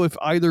 I don't know if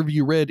either of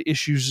you read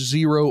issues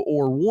 0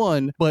 or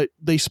 1, but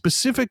they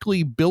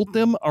specifically built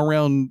them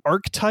around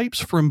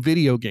archetypes from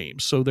video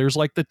games. So there's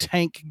like the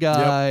tank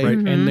guy,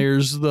 and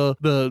there's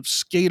the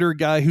skater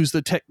guy who's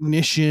the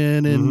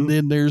technician, and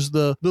then there's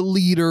the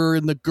leader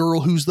and the girl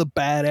who's the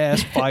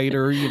badass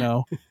fighter, you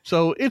know.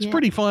 So it's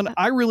pretty fun.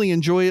 I really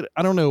enjoy it.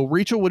 I don't know.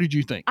 Rachel, what did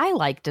you think? I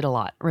liked it a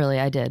lot. Really,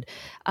 I did.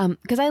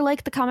 Because I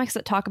like the comics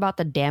that talk about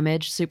the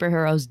damage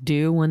superheroes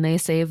do when they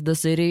save the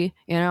city,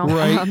 you know?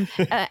 Right.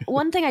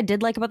 One thing I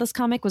did like about this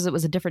comic was it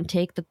was a different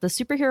take, that the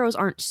superheroes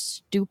aren't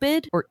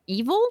stupid or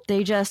evil.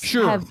 They just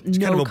have It's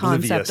no kind of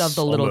concept of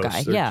the little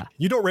almost. guy. Yeah.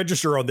 You don't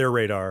register on their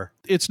radar.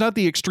 It's not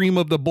the extreme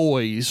of The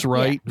Boys,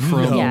 right?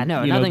 No, the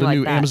nothing like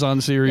new that.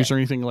 Amazon series or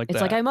anything like that.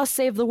 It's like, I must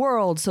save the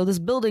world, so this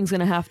building's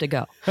going to have to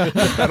go.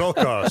 At all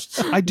costs.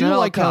 I do At all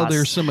like how costs.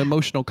 there's some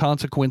emotional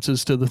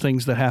consequences to the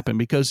things that happen,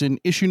 because in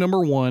issue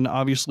number 1,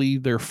 obviously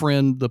their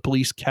friend, the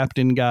police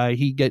captain guy,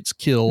 he gets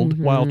killed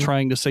while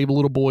trying to save a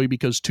little boy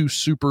because 2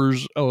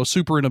 supers, a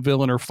super and a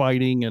villain, are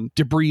fighting and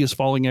debris is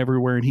falling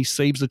everywhere, and he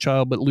saves the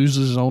child but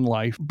loses his own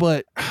life.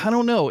 But I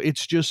don't know.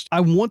 It's just,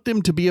 I want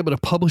them to be able to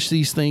publish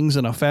these things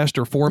in a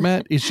faster format.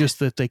 It's just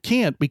that they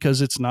can't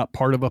because it's not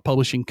part of a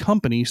publishing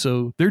company.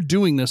 So they're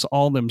doing this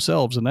all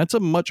themselves, and that's a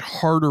much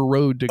harder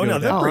road to go Now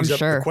down. that brings I'm up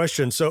sure. the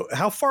question. So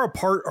how far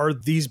apart are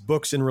these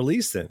books in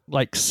release then?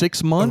 Like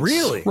 6 months,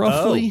 Really?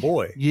 roughly. Oh,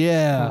 boy.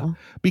 Yeah,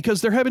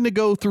 because they're having to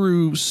go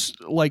through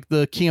like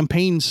the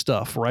campaign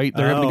stuff, right?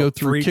 They're having to go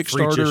through for each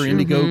Kickstarter, issue.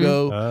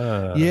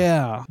 Indiegogo.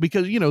 Yeah,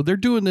 because they're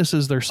doing this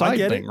as their side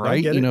get thing, it. I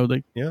right? get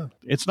it. They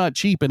it's not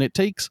cheap, and it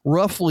takes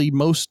roughly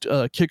most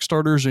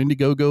Kickstarters,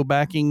 Indiegogo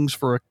backings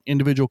for an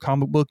individual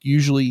comic book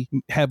usually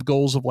have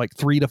goals of like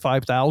 3,000 to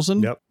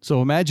 5,000. Yep.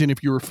 So imagine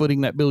if you were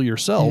footing that bill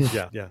yourself.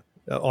 Yeah.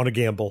 On a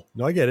gamble.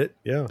 No, I get it.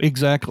 Yeah.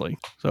 Exactly.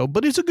 So,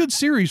 but it's a good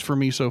series for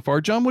me so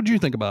far. John, what do you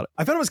think about it?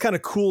 I thought it was kind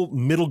of cool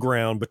middle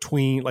ground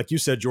between, like you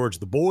said, George,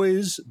 the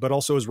boys, but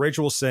also, as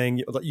Rachel was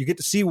saying, you get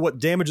to see what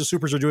damage the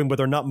supers are doing, but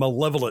they're not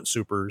malevolent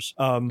supers.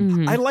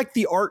 I like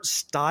the art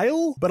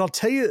style, but I'll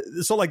tell you,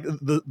 so like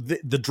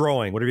the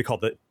drawing, whatever you call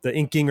it, the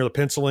inking or the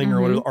penciling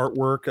or whatever, the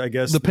artwork, I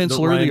guess. The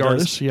penciler, Ryan the does.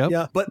 artist, yep.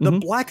 Yeah, but the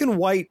black and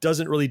white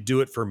doesn't really do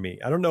it for me.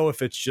 I don't know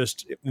if it's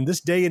just, in this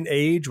day and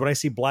age, when I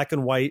see black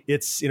and white,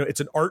 it's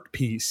an art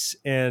piece,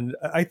 and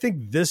I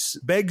think this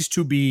begs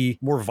to be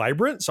more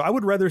vibrant. So I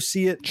would rather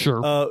see it.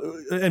 Sure.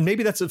 And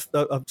maybe that's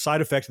a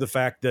side effect of the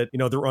fact that,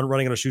 they're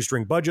running on a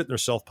shoestring budget, they're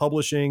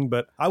self-publishing,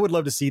 but I would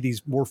love to see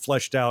these more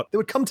fleshed out. They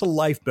would come to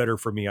life better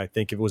for me, I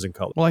think, if it was in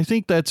color. Well, I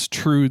think that's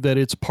true that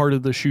it's part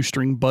of the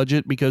shoestring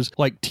budget, because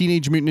like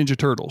Teenage Mutant Ninja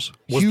Turtles,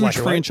 Was huge black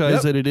and white. franchise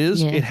Yep. that it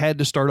is, Yeah. it had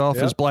to start off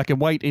as black and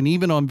white, and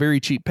even on very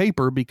cheap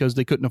paper because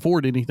they couldn't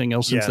afford anything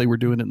else since Yeah. they were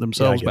doing it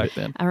themselves Yeah, I back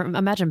then. I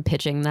imagine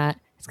pitching that.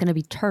 It's going to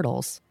be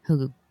turtles.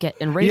 who get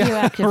in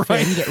radioactive Yeah,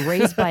 right. thing, get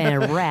raised by a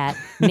rat,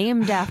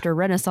 named after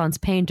Renaissance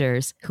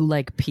painters who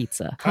like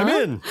pizza. I'm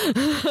in.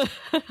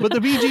 But the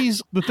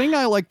VGs, the thing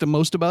I like the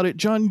most about it,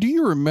 John, do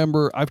you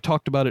remember, I've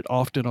talked about it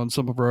often on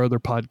some of our other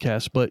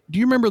podcasts, but do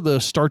you remember the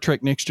Star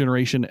Trek Next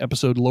Generation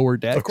episode Lower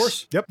Decks? Of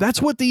course. Yep.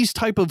 That's what these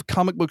type of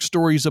comic book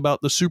stories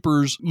about the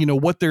supers, you know,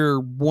 what their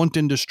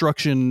wanton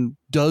destruction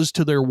does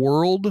to their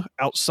world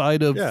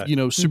outside of, Yeah. you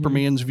know,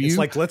 Superman's view. It's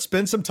like, let's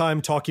spend some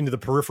time talking to the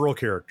peripheral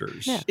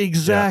characters. Yeah.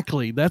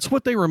 Exactly. That's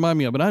what they remind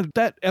me of. And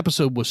that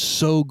episode was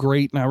so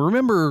great. And I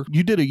remember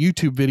you did a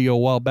YouTube video a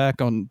while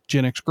back on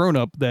Gen X Grown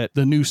Up that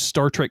the new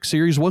Star Trek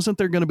series, wasn't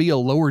there going to be a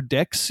Lower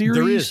Decks series?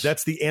 There is.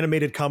 That's the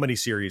animated comedy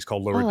series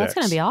called Lower Oh, Decks.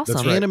 that's gonna be awesome.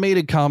 That's right.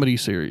 Animated comedy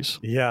series.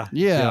 Yeah.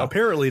 Yeah.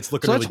 Apparently it's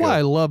looking So really that's why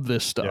I good. love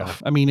this stuff.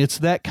 Yeah. I mean, it's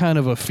that kind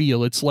of a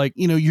feel. It's like,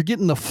 you know, you're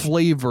getting the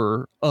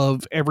flavor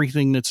of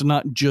everything that's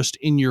not just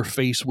in your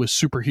face with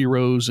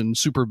superheroes and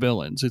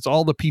supervillains. It's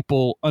all the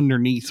people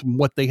underneath and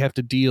what they have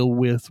to deal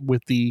with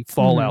the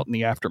fallout and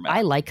the aftermath.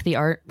 I like the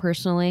art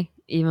personally,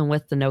 even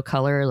with the no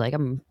color. Like,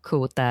 I'm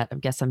cool with that. I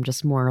guess I'm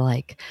just more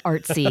like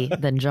artsy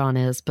than John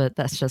is, but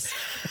that's just,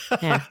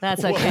 yeah,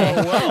 that's okay.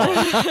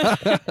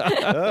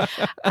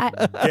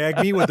 Gag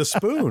me with a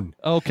spoon.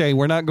 Okay,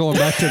 we're not going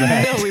back to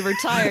that. No, we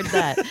retired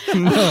that.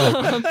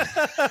 No.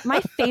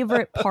 My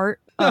favorite part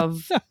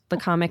of the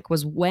comic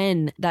was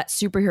when that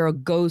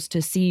superhero goes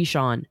to see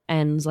Sean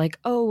and is like,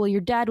 oh, well,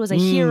 your dad was a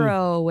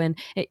hero. And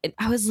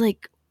I was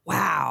like,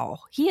 wow,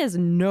 he has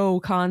no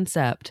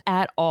concept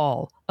at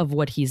all of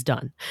what he's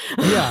done.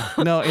 Yeah,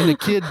 no, and the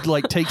kid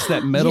like takes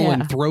that medal Yeah.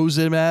 and throws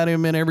it at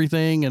him and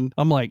everything, and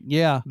I'm like,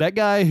 yeah, that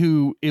guy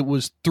who it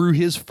was through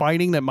his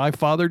fighting that my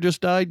father just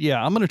died.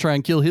 Yeah, I'm gonna try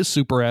and kill his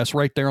super ass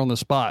right there on the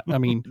spot. I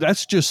mean,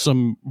 that's just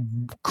some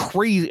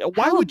crazy.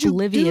 Why How would you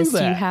oblivious do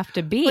that? you have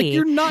to be? Like,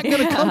 you're not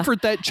gonna Yeah.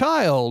 comfort that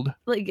child.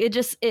 Like,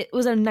 it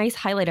was a nice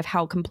highlight of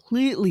how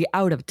completely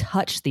out of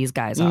touch these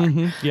guys are.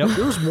 Yep.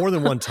 There was more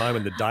than one time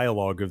in the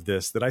dialogue of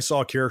this that I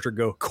saw a character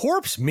go,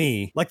 corpse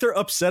me, like they're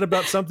upset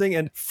about something.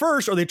 And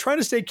first, are they trying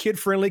to stay kid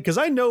friendly? Because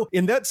I know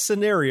in that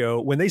scenario,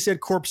 when they said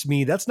corpse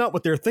me, that's not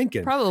what they're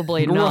thinking.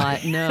 Probably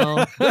not.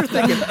 No. They're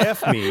thinking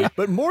F me.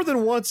 But more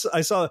than once, I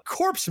saw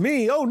corpse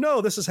me. Oh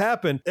no, this has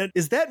happened. And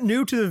is that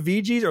new to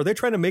the VGs? Are they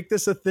trying to make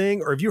this a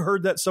thing? Or have you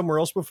heard that somewhere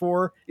else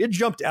before? It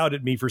jumped out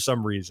at me for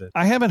some reason.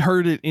 I haven't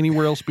heard it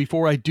anywhere else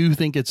before. I do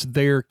think it's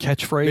their Maybe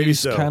catchphrase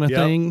so, kind of yep.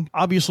 thing.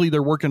 Obviously,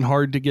 they're working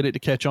hard to get it to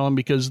catch on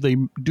because they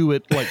do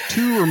it like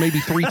 2 or maybe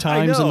 3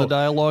 times in know. the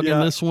dialogue in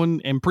Yeah. this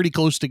one, and pretty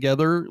close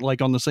together,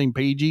 like on the same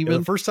page even.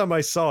 The first time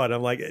I saw it,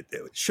 I'm like,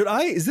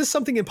 is this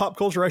something in pop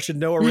culture I should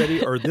know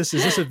already? Or is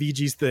this a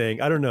VG's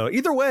thing? I don't know.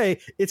 Either way,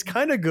 it's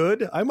kind of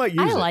good. I might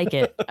use I it. like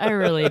it. I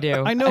really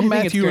do. I know think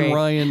it's Matthew and great.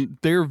 Ryan,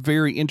 they're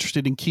very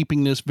interested in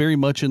keeping this very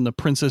much in the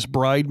Princess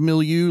Bride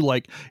milieu.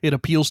 Like, it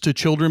appeals to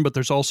children, but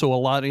there's also a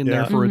lot in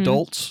there Yeah. for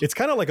adults. It's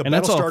kind of like a And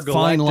that's a Battlestar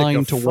fine Galactica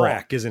line to walk.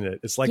 frack, isn't it?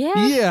 It's like, Yeah.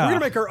 Yeah. we're going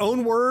to make our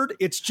own word.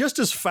 It's just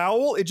as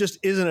foul. It just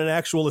isn't an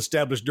actual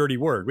established dirty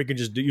word. We can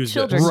just use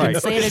Children this. Right.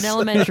 can say it in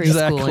elementary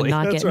school Exactly. and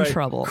not That's get right. in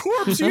trouble.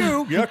 Corpse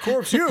you. Yeah,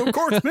 corpse you.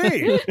 Corpse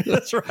me.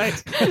 That's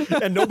right.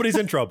 And nobody's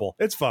in trouble.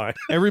 It's fine.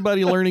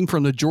 Everybody learning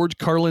from the George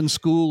Carlin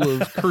School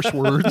of Curse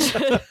Words.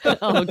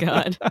 Oh,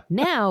 God.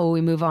 Now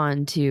we move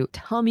on to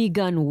Tommy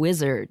Gun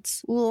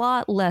Wizards. A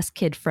lot less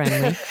kid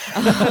friendly.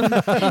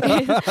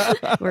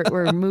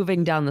 We're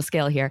moving down the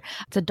scale here.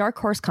 It's a Dark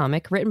Horse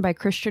comic written by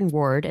Christian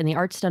Ward, and the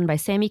art's done by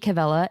Sammy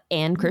Cavella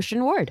and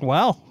Christian Ward.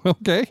 Wow.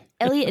 Okay.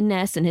 Elliot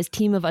Ness and his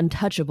team of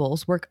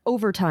untouchables work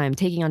overtime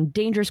taking on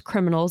dangerous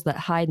criminals that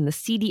hide in the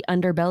seedy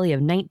underbelly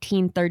of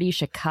 1930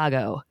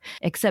 Chicago.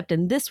 Except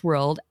in this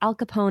world, Al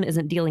Capone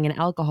isn't dealing in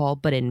alcohol,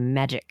 but in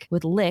magic.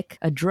 With Lick,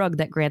 a drug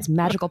that grants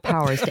magical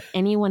powers to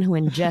anyone who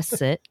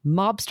ingests it,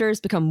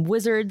 mobsters become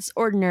wizards,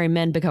 ordinary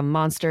men become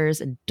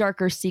monsters, and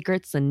darker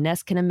secrets than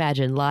Ness can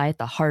imagine lie at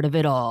the heart of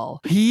it all.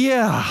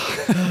 Yeah.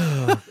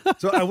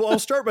 So I'll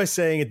start by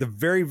saying at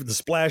the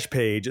splash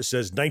page, it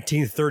says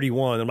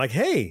 1931. I'm like,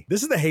 hey,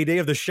 this is the heyday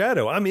of the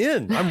Shadow. I'm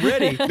in. I'm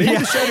ready. Maybe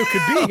the Shadow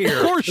could be here.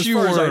 Of course as you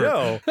far as I were.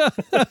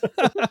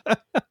 know.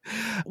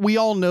 We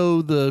all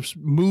know the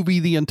movie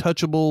The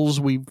Untouchables.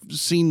 We've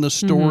seen the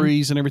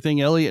stories and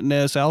everything. Elliot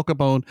Ness, Al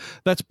Capone,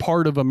 that's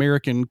part of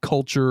American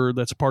culture.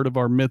 That's part of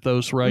our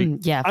mythos, right?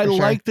 Yeah, for I sure.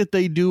 like that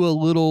they do a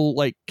little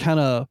like kind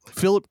of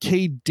Philip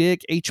K.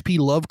 Dick, H.P.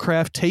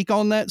 Lovecraft take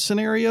on that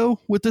scenario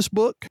with this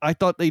book. I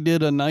thought they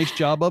did a nice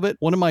job of it.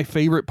 One of my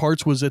favorite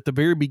parts was at the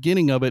very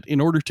beginning of it,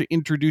 in order to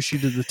introduce you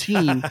to the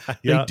team,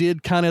 Yeah. they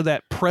did kind of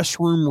that press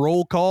room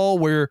roll call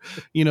where,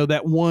 you know,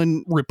 that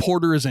one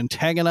reporter is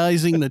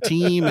antagonizing the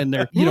team and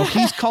they're, you know,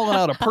 he's calling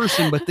out a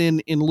person, but then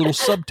in little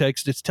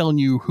subtext, it's telling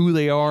you who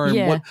they are and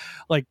Yeah. what,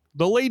 like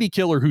the lady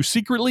killer who's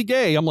secretly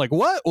gay. I'm like,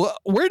 what?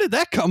 Where did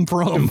that come Oh,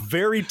 from?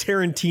 very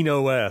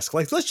Tarantino-esque.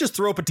 Like, let's just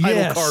throw up a title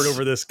Yes. card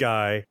over this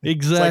guy.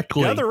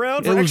 Exactly. It's like, gather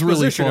around It for was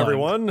really exposition, fun.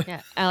 everyone.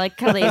 Yeah, I like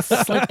how they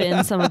slip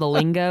in some of the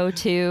lingo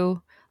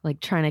too. like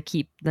trying to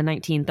keep the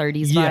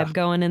 1930s Yeah. vibe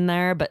going in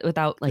there, but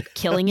without like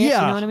killing it.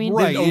 Yeah, You know what I mean?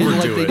 right. Didn't And, like,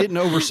 overdo they it. didn't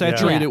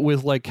oversaturate Yeah. it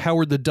with like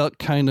Howard the Duck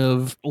kind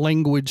of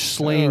language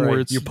slang All right, where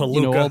it's you you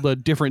palooka. know all the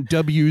different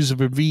W's and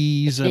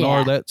V's and all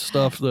Yeah. that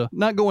stuff. The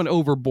not going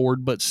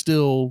overboard, but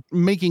still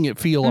making it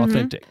feel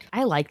authentic.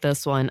 I like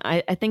this one.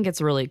 I think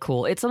it's really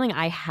cool. It's something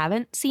I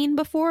haven't seen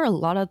before. A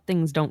lot of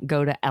things don't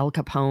go to Al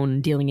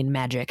Capone dealing in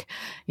magic.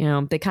 You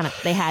know,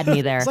 they had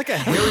me there. It's like a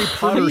Harry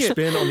Potter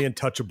spin on the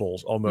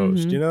Untouchables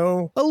almost, you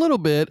know? A little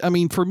bit. I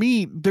mean, for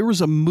me, there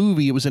was a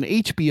movie. It was an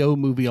HBO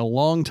movie a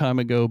long time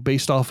ago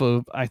based off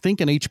of, I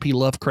think, an H.P.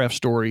 Lovecraft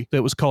story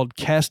that was called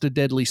Cast a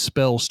Deadly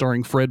Spell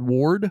starring Fred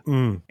Ward.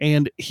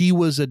 And he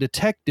was a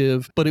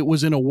detective, but it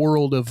was in a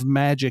world of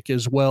magic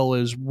as well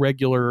as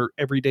regular,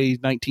 everyday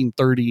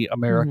 1930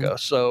 America.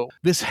 So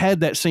this had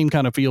that same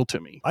kind of feel to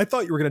me. I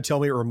thought you were going to tell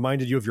me it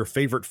reminded you of your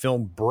favorite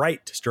film,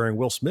 Bright, starring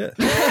Will Smith.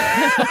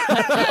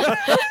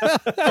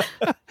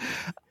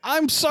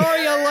 I'm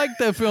sorry I like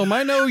that film.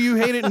 I know you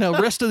hate it and the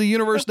rest of the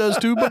universe does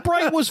too, but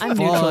Bright was I'm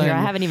fun. neutral here.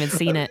 I haven't even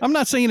seen it. I'm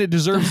not saying it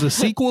deserves the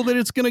sequel that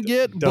it's going to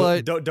get,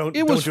 but Don't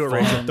it was do it, fun.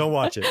 Rachel. Don't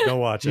watch it. Don't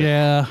watch it.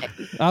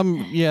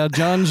 Yeah,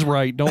 John's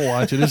right. Don't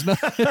watch it. It's not.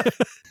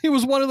 It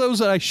was one of those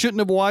that I shouldn't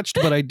have watched,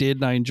 but I did,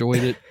 and I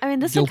enjoyed it. I mean,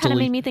 this one kind of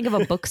guiltily. made me think of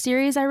a book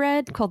series I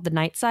read called The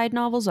Nightside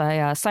Novels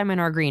by Simon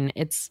R. Green.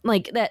 It's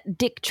like that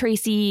Dick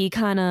Tracy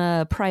kind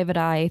of private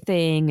eye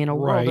thing in a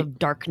world Right. of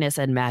darkness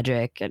and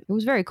magic. And it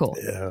was very cool.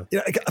 Yeah.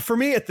 For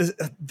me,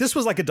 this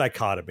was like a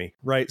dichotomy,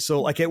 right?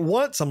 So, like, at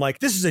once, I'm like,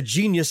 this is a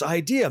genius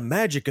idea,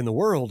 magic in the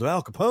world of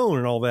Al Capone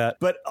and all that.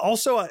 But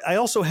also, I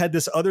also had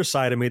this other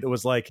side of me that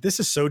was like, this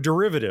is so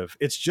derivative.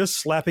 It's just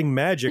slapping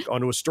magic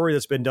onto a story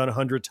that's been done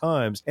 100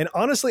 times. And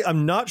honestly,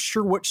 I'm not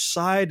sure which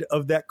side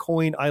of that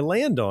coin I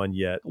land on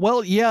yet.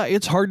 Well, yeah,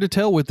 it's hard to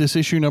tell with this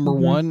issue number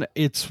one.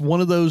 It's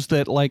one of those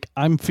that, like,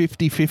 I'm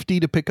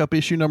 50-50 to pick up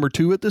issue number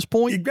 2 at this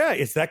point. Yeah,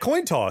 it's that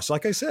coin toss,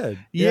 like I said.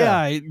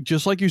 Yeah,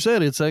 just like you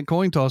said, it's that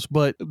coin toss.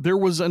 But there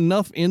was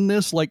enough in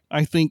this, like,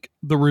 I think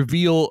the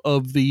reveal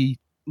of the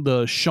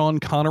Sean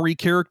Connery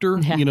character,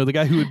 Yeah. you know, the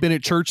guy who had been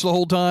at church the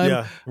whole time.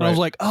 Yeah, And I was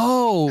like,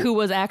 oh. Who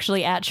was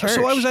actually at church.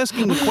 So I was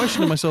asking the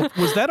question to myself,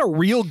 was that a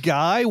real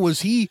guy?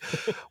 Was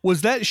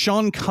that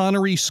Sean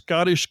Connery,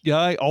 Scottish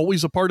guy,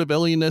 always a part of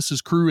Ellie and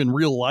Ness's crew in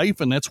real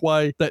life? And that's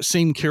why that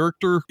same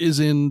character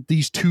is in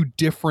these two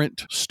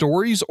different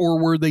stories? Or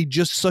were they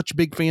just such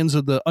big fans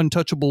of the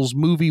Untouchables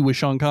movie with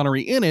Sean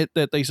Connery in it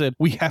that they said,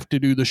 we have to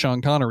do the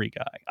Sean Connery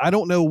guy? I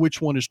don't know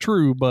which one is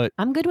true, but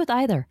I'm good with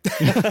either.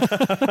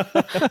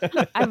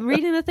 I'm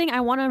reading the thing.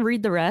 I want to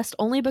read the rest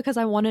only because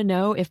I want to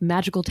know if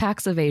magical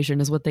tax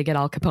evasion is what they get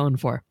Al Capone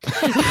for.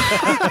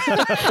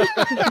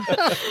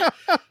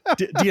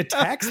 Do you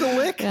tax the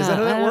lick? Is that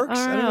how that works?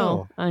 I don't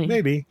know.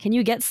 Maybe. Can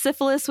you get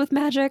syphilis with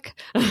magic?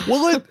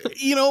 well,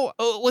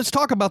 let's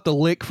talk about the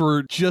lick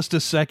for just a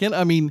second.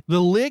 I mean, the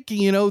lick,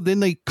 then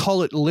they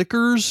call it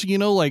liquors,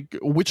 like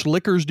which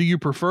liquors do you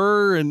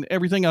prefer and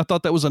everything. I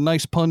thought that was a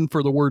nice pun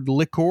for the word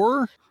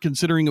liquor,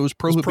 considering it was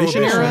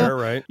Prohibition era.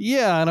 Right?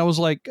 Yeah, and I was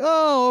like,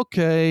 oh,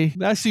 okay,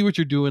 I see what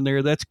you're doing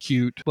there. That's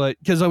cute. But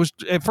because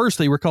at first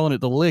they were calling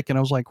it the lick, and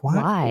I was like,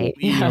 why?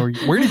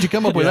 Where did you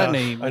come up with that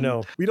name? I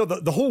know.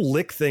 The whole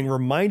lick thing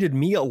reminded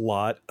me a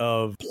lot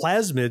of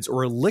plasmids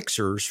or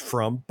elixirs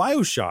from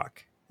BioShock.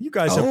 You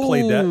guys have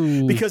played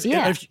that because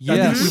I think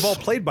we've all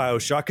played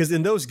BioShock, because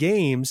in those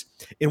games,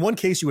 in one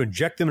case you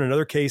inject them, in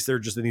another case they're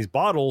just in these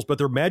bottles, but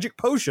they're magic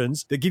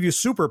potions that give you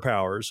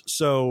superpowers.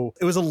 So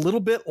it was a little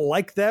bit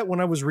like that when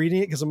I was reading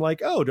it, because I'm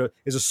like,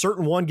 is a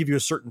certain one give you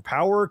a certain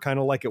power, kind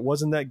of like it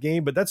was in that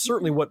game? But that's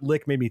certainly what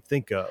Lick made me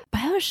think of.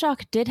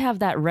 BioShock did have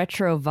that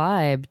retro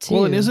vibe too.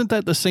 Well, and isn't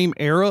that the same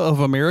era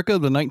of America,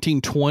 the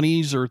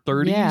 1920s or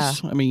 30s? Yeah.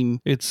 I mean,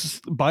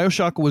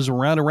 BioShock was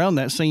around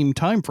that same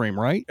time frame,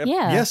 right? Yeah.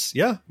 Yes.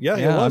 Yeah.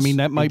 Yeah, I mean,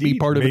 that might be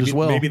part of it as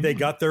well. Maybe they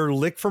got their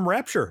lick from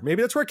Rapture.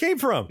 Maybe that's where it came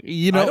from.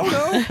 I don't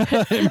know.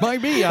 It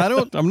might be.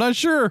 I'm not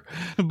sure.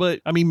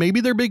 But I mean,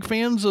 maybe they're big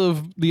fans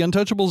of the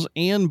Untouchables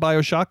and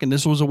BioShock, and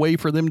this was a way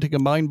for them to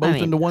combine both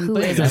into one who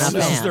thing. isn't a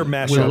This is fan their of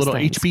mashup. With a those little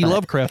things, H.P. but-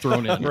 Lovecraft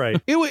thrown in.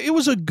 Right. It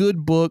was a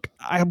good book.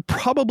 I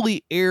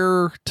probably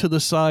err to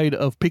the side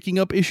of picking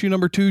up issue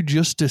number 2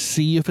 just to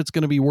see if it's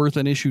going to be worth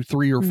an issue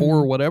 3 or 4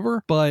 or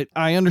whatever. But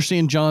I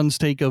understand John's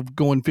take of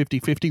going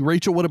 50-50.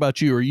 Rachel, what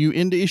about you? Are you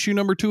into issue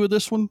number 2 of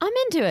this one? I'm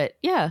into it.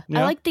 Yeah.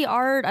 I like the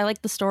art. I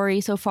like the story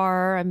so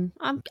far.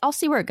 I'll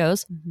see where it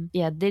goes.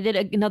 Yeah, they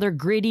did another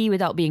gritty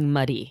without being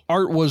muddy.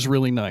 Art was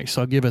really nice.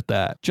 I'll give it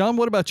that. John,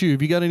 what about you?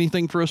 Have you got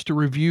anything for us to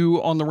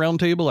review on the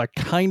roundtable? I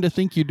kind of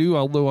think you do,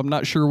 although I'm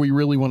not sure we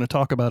really want to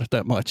talk about it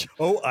that much.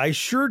 Oh, I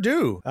sure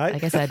do.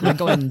 Like I said, regardless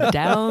going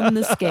down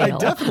the scale.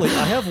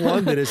 I have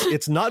one that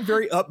it's not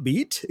very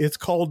upbeat. It's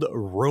called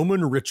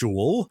Roman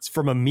Ritual. It's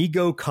from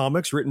Amigo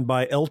Comics, written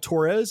by El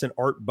Torres and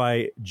art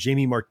by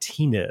Jamie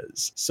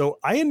Martinez. So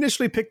I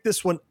initially picked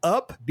this one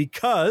up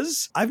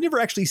because I've never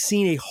actually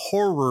seen a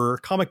horror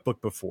comic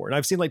book before. And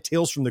I've seen like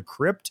Tales from the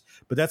Crypt,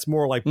 but that's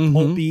more like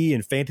pulpy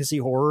and fantasy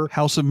horror.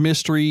 House of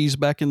Mysteries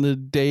back in the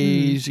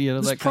days, you know,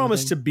 This that kind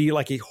promised of to thing. be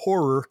like a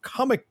horror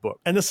comic book.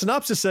 And the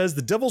synopsis says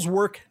the devil's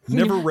work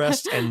never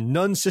rests, and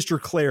nun Sister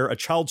Claire, a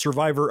child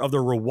survivor of the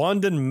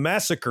Rwandan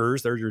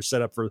massacres, there's your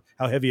setup for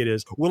how heavy it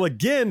is, will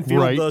again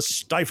feel Right. the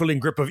stifling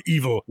grip of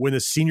evil when the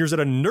seniors at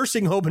a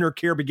nursing home in her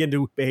care begin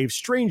to behave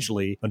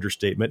strangely,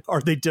 understatement.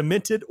 Are they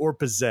demented or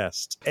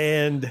possessed?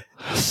 And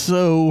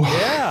So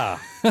yeah,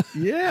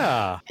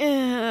 yeah.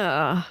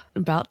 Yeah,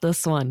 about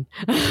this one.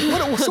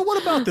 So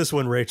what about this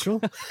one,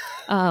 Rachel?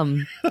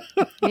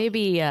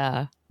 Maybe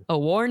a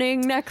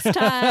warning next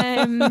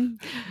time.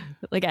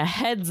 Like a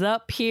heads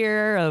up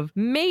here of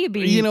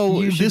maybe you know,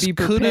 you should this be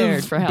could prepared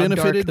have for how dark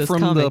benefited this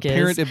from the comic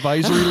parent is.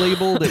 advisory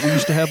label that we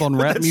used to have on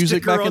rap That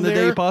music sticker back in on the day,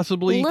 there?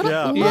 possibly. Little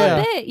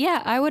Yeah. bit,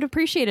 yeah. I would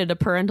appreciate a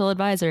parental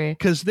advisory.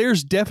 Because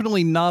there's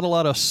definitely not a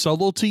lot of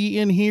subtlety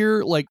in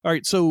here. Like, all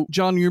right, so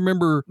John, you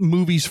remember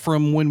movies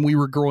from when we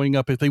were growing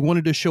up? If they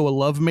wanted to show a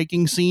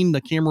lovemaking scene,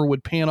 the camera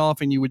would pan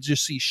off and you would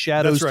just see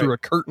shadows That's right. through a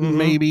curtain, Mhm.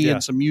 maybe, Yeah.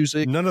 and some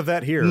music. None of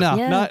that here. No,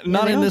 Yeah, not yeah,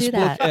 not they in don't this do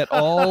book that. at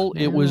all.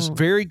 It was No.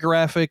 very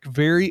graphic,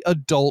 very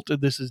adult.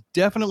 This is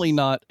definitely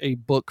not a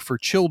book for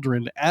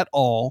children at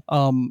all.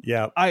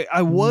 Yeah.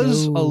 I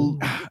was No.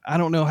 I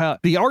don't know how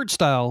the art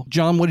style.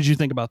 John, what did you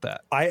think about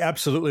that? I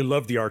absolutely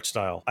love the art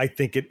style. I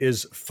think it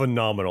is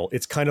phenomenal.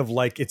 It's kind of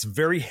like, it's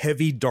very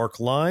heavy, dark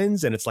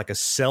lines, and it's like a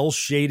cell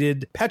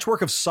shaded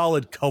patchwork of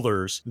solid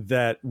colors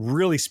that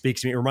really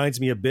speaks to me. It reminds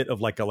me a bit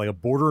of like a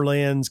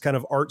Borderlands kind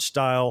of art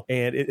style,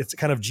 and it's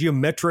kind of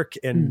geometric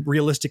and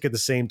realistic at the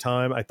same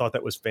time. I thought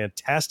that was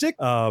fantastic.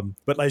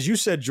 But as you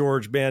said,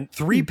 George, man,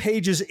 3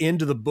 pages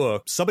into the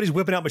book, somebody's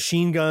whipping out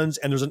machine guns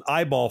and there's an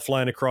eyeball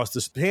flying across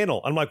this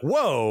panel. I'm like,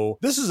 whoa,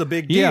 this is a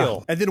big Yeah.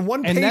 deal. And then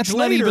one And page that's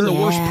not later, even the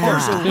worst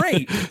there's part. a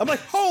rate. I'm like,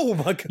 oh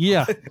my God.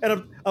 Yeah.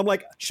 And I'm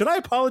like, should I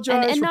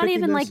apologize? And for not picking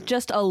even this? like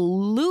just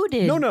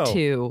alluded no.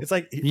 to. It's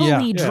like, Fully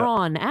Yeah.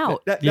 drawn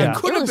out. that Yeah.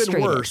 could have been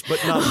Illustrated. worse, but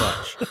not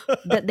much.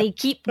 That they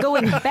keep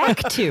going back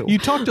to. You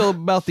talked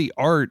about the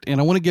art, and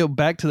I want to go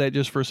back to that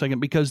just for a second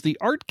because the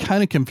art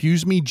kind of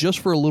confused me just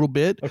for a little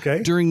bit.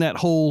 Okay. During that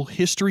whole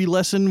history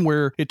lesson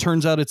where it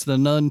turns out it's the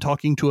nun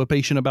talking to a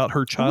patient about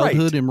her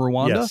childhood Right. in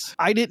Rwanda. Yes.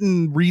 I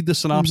didn't read the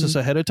synopsis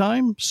ahead of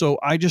time, so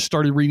I just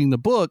started reading the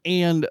book,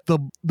 and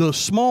the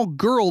small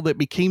girl that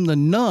became the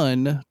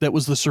nun that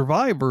was the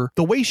survivor,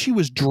 the way she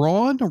was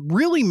drawn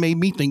really made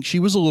me think she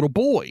was a little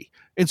boy.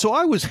 And so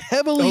I was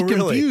heavily Oh,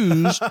 really?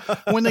 confused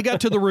when they got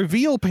to the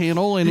reveal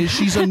panel and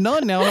she's a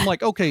nun now. And I'm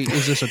like, okay,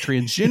 is this a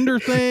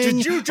transgender thing?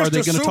 Did you just Are they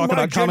going to assume talk my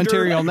about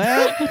commentary gender? on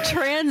that?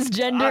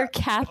 Transgender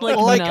Catholic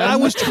Like, nun. I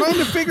was trying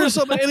to figure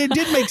something, and it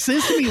did make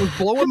sense to me. It was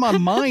blowing my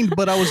mind,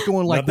 but I was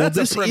going like, now, well, that's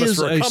this a premise is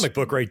for a comic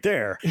book right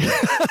there.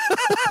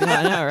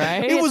 I know,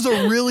 right? It was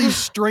a really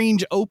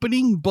strange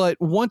opening, but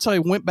once I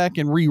went back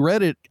and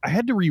reread it, I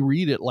had to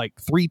reread it like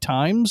 3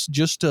 times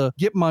just to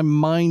get my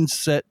mind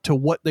set to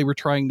what they were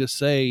trying to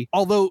say.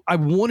 Although I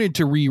wanted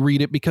to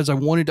reread it because I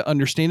wanted to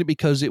understand it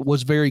because it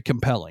was very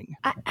compelling.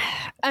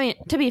 I mean,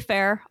 to be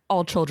fair,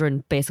 all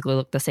children basically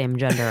look the same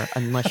gender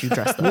unless you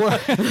dress them.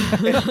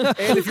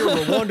 And if you're a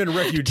Rwandan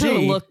refugee, To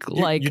look you,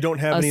 like you don't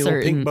have a any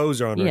little pink certain-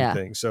 bows on or yeah.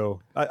 anything.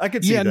 So I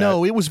could see Yeah, that.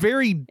 no, it was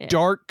very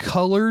dark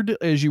colored,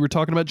 as you were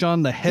talking about,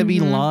 John, the heavy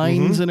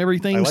lines and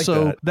everything. I like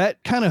So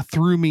that. kind of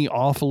threw me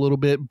off a little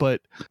bit.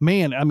 But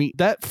man, I mean,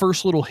 that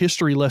first little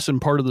history lesson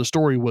part of the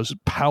story was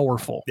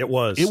powerful. It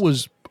was. It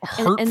was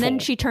hurtful. And then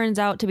she turns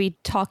out to be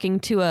talking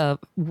to a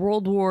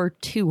World War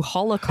II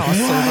Holocaust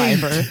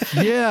survivor.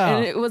 Yeah.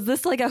 And was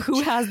this like a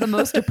who has the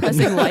most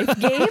depressing life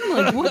game?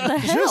 Like, what the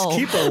hell? Just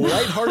keep the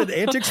lighthearted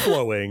antics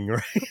flowing,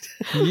 right?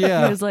 He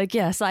Yeah. was like,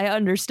 yes, I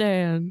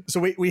understand.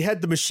 So we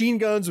had the machine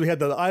guns, we had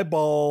the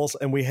eyeballs,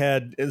 and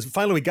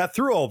finally we got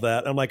through all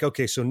that. I'm like,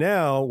 okay, so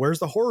now where's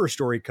the horror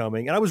story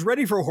coming? And I was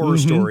ready for a horror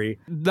story.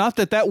 Not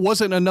that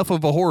wasn't enough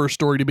of a horror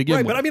story to begin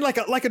Right, with. but I mean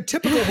like a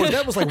typical horror.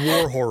 That was like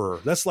war horror.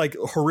 That's like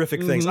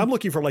horrific things. I'm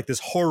looking for like this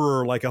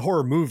horror, like a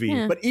horror movie.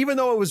 Yeah. But even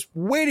though I was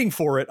waiting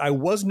for it, I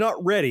was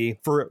not ready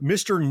for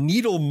Mr.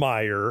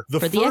 Needlemeyer,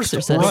 For The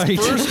Exorcist. Right.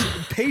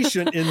 first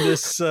patient in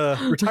this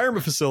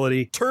retirement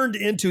facility, turned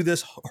into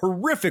this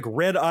horrific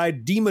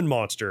red-eyed demon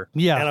monster.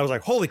 Yeah. And I was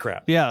like, holy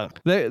crap. Yeah,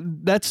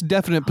 that's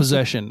definite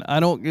possession.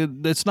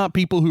 It's not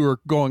people who are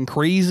going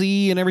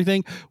crazy and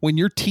everything. When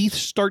your teeth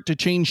start to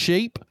change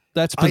shape,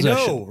 That's I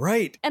possession. know,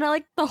 right? And I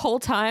like the whole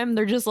time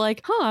they're just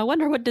like, I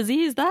wonder what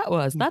disease that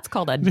was. That's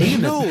called a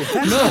demon. No,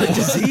 that's not a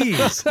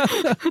disease.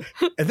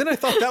 And then I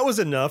thought that was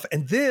enough.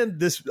 And then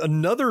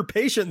another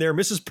patient there,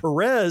 Mrs.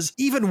 Perez,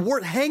 even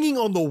hanging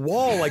on the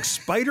wall like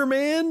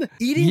Spider-Man,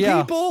 eating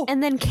people.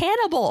 And then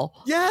cannibal.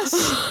 Yes.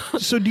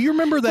 So do you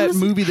remember that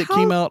movie that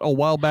came out a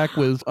while back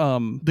with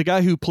the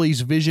guy who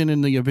plays Vision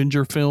in the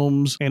Avenger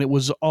films? And it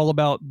was all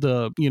about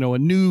a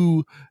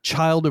new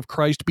child of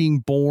Christ being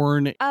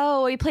born.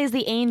 Oh, he plays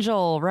the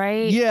angel,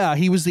 right? Yeah,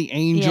 he was the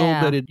angel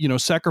that had,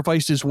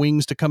 sacrificed his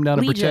wings to come down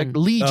and protect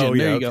Legion. Oh,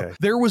 there you go.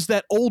 There was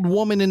that old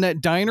woman in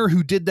that diner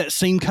who did that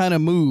same kind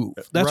of move.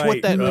 That's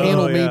what that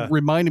panel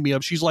reminded me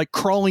of. She's like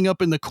crawling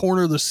up in the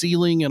corner of the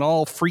ceiling and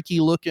all freaky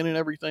looking and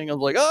everything. I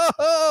was like,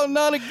 oh,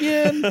 not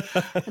again.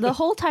 The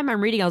whole time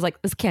I'm reading, I was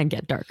like, this can't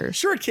get darker.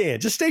 Sure it can.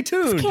 Just stay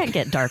tuned. This can't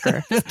get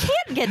darker. This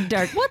can't get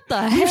dark. What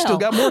the hell? We've still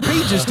got more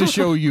pages to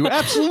show you.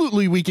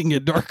 Absolutely, we can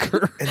get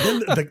darker. And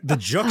then the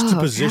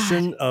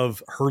juxtaposition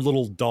of her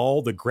little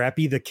doll, the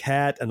Grappy the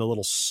cat, and the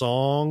little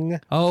song.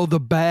 Oh, the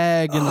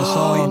bag and the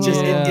song.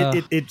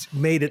 It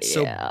made it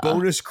so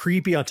bonus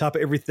creepy on top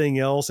of everything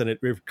else, and it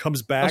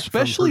comes back.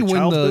 Especially from her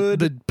when childhood.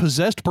 the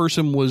possessed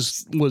person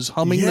was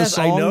humming the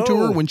song to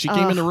her when she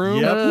came in the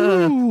room.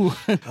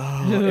 Yep.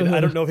 And I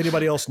don't know if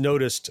anybody else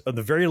noticed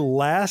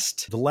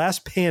the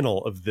last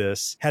panel of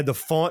this had the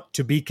font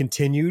 "To Be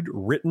Continued"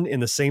 written in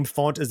the same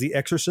font as The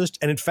Exorcist,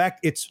 and in fact,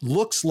 it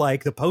looks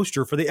like the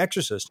poster for The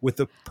Exorcist with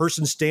the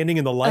person standing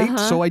in the light.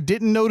 So I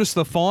didn't notice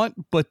the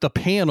font, but the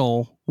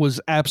panel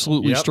was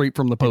absolutely straight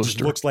from the poster. It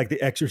just looks like The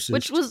Exorcist.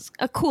 Which was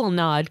a cool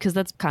nod, because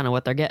that's kind of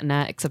what they're getting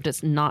at, except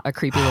it's not a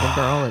creepy little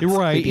girl. It's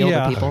creepy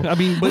older people. I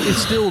mean, but it's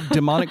still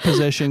demonic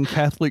possession,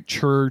 Catholic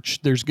Church.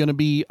 There's going to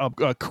be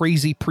a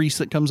crazy priest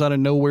that comes out of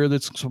nowhere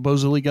that's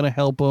supposedly going to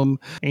help them,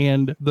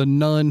 and the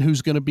nun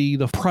who's going to be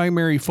the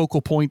primary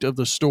focal point of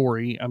the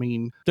story. I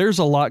mean, there's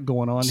a lot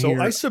going on here.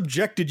 So I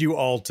subjected you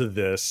all to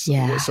this.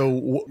 Yeah.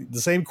 So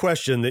the same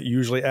question that you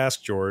usually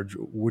ask, George,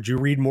 would you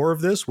read more of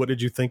this? What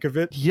did you think of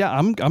it? Yeah,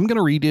 I'm going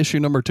to read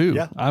issue number 2.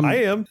 Yeah,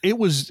 I am. It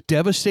was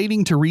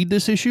devastating to read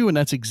this issue, and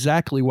that's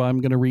exactly why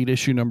I'm going to read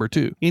issue number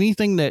 2.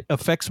 Anything that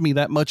affects me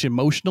that much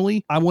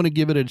emotionally, I want to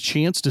give it a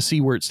chance to see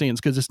where it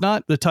stands, because it's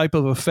not the type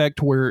of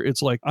effect where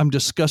it's like I'm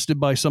disgusted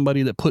by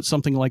somebody that put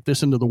something like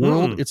this into the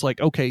world. It's like,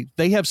 okay,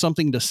 they have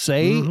something to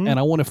say, and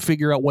I want to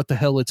figure out what the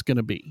hell it's going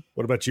to be.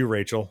 What about you,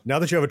 Rachel? Now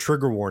that you have a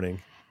trigger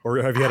warning,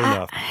 or have you had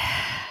enough?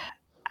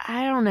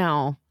 I don't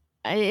know.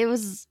 It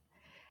was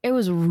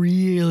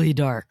really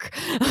dark.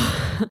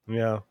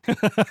 Yeah.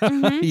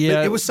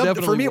 Yeah, it was something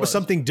for me. definitely It was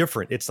something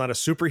different. It's not a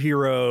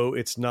superhero.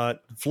 It's not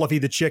Fluffy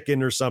the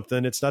Chicken or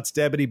something. It's not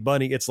Stabbity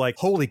Bunny. It's like,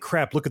 holy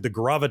crap, look at the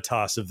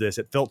gravitas of this.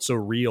 It felt so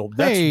real.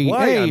 That's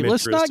why I'm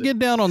let's interested. not get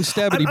down on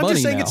Stabbity Bunny. I'm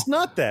just saying now. it's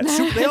not that.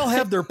 They all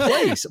have their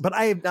place, but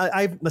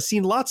I've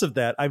seen lots of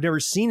that. I've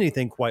never seen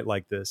anything quite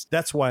like this.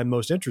 That's why I'm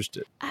most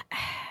interested.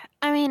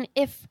 I mean,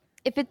 if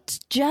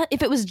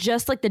it was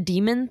just like the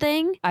demon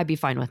thing, I'd be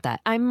fine with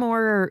that. I'm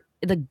more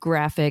the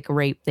graphic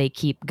rape they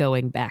keep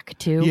going back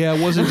to. Yeah,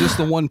 it wasn't just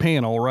the one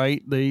panel,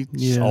 right?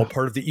 It's all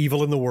part of the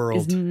evil in the world.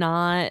 Is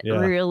not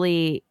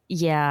really.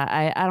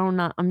 Yeah,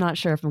 I'm not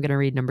sure if I'm going to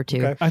read number 2.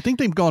 Okay. I think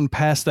they've gone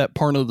past that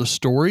part of the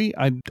story.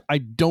 I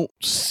don't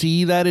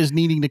see that as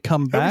needing to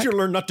come back. Haven't you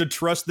learned not to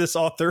trust this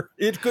author?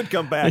 It could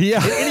come back.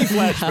 Yeah. In any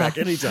flashback,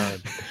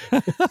 anytime.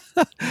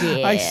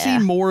 Yeah. I see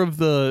more of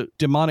the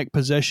demonic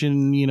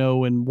possession,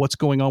 and what's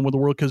going on with the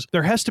world, because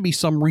there has to be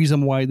some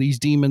reason why these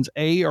demons,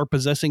 A, are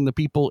possessing the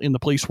people in the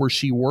place where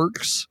she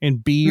works,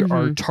 and B,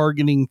 are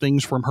targeting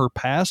things from her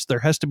past. There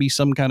has to be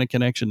some kind of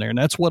connection there, and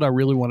that's what I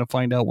really want to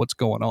find out what's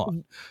going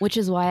on. Which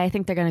is why I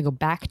think they're going to go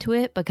back to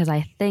it, because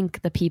I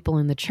think the people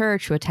in the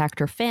church who attacked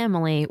her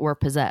family were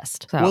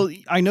possessed. So. Well,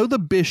 I know the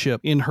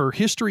bishop in her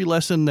history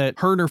lesson that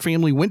her and her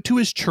family went to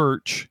his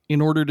church in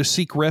order to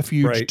seek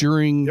refuge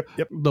during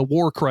the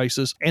war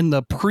crisis. And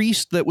the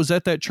priest that was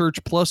at that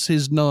church plus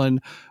his nun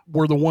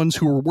were the ones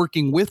who were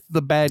working with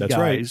the bad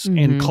guys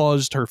and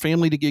caused her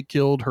family to get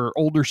killed, her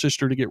older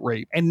sister to get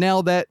raped. And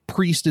now that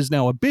priest is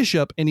now a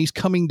bishop, and he's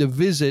coming to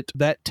visit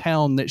that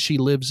town that she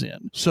lives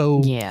in.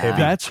 So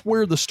that's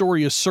where the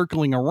story is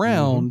circling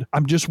around.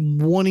 I'm just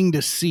wanting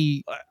to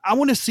see, I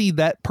want to see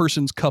that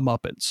person's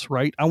comeuppance,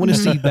 right? I want to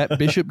see that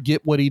bishop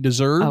get what he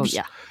deserves. Oh,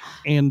 yeah.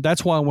 And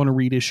that's why I want to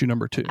read issue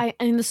number 2. I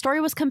mean, the story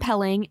was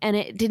compelling, and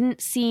it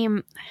didn't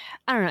seem,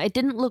 I don't know, it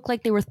didn't look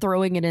like they were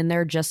throwing it in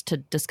there just to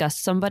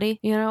disgust somebody,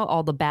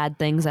 all the bad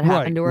things that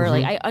happened to her.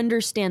 Like, I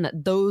understand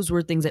that those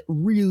were things that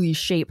really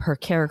shape her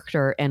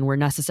character and were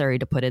necessary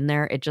to put in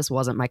there. It just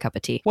wasn't my cup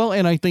of tea. Well,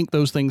 and I think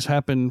those things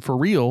happen for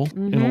real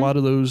in a lot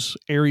of those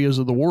areas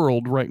of the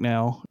world right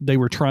now. They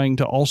were trying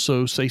to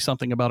also say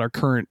something about our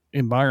current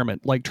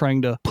environment, like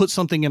trying to put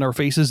something in our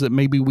faces that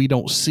maybe we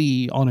don't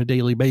see on a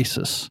daily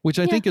basis, which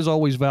I think is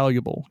always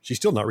valuable. She's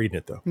still not reading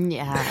it, though.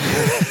 Yeah.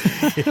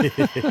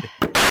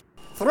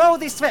 Throw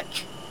the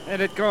switch.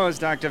 And it goes,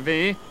 Dr.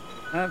 V.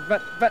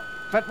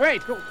 But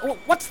wait.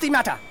 What's the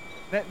matter?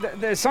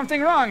 There's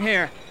something wrong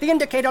here. The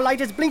indicator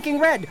light is blinking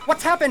red.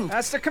 What's happened?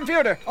 That's the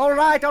computer. All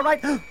right.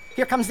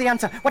 Here comes the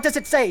answer. What does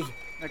it say?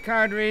 The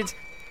card reads,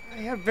 I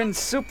have been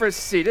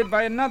superseded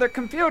by another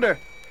computer.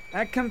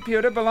 That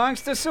computer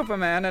belongs to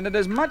Superman, and it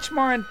is much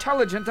more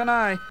intelligent than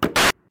I.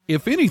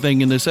 If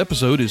anything in this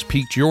episode has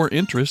piqued your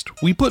interest,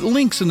 we put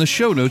links in the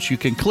show notes you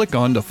can click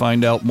on to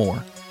find out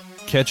more.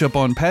 Catch up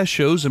on past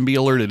shows and be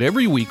alerted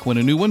every week when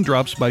a new one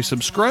drops by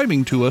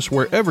subscribing to us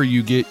wherever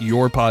you get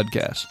your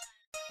podcasts.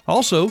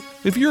 Also,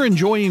 if you're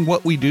enjoying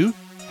what we do,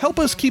 help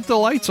us keep the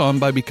lights on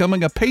by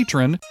becoming a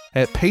patron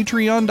at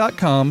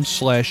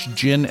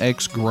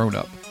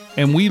patreon.com/GenXGrownup.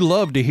 And we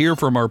love to hear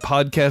from our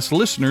podcast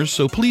listeners,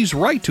 so please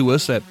write to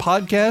us at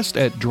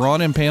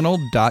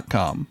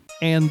podcast@drawnandpaneled.com.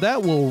 And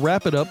that will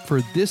wrap it up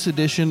for this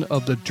edition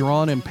of the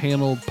Drawn and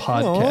Paneled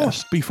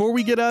podcast. Before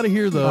we get out of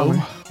here, though,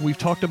 we've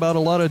talked about a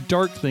lot of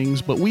dark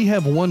things, but we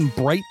have one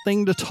bright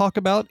thing to talk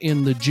about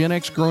in the Gen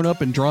X Grown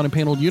Up and Drawn and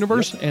Paneled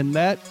universe, and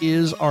that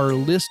is our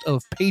list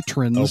of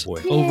patrons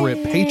over at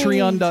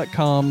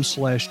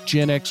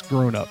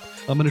patreon.com/GenXGrownup.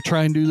 I'm going to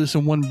try and do this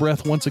in one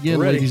breath once again,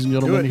 ladies and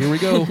gentlemen. Here we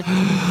go.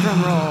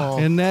 Drum roll.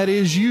 And that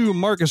is you,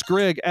 Marcus,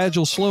 Greg,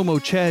 Agile, Slow-Mo,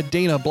 Chad,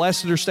 Dana,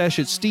 Blaster Stash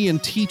at Stian,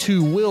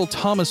 T2, Will,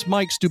 Thomas,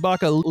 Mike,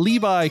 Stubaka,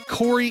 Levi,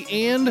 Corey,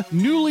 and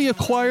newly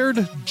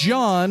acquired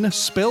John,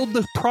 spelled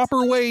the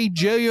proper way,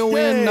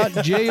 Jon, not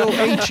John.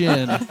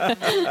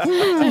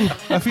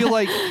 I feel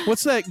like,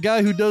 what's that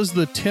guy who does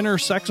the tenor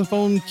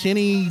saxophone,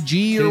 Kenny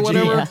G or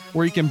whatever,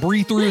 where he can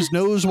breathe through his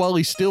nose while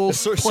he's still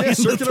playing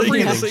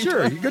the thing.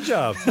 Sure, good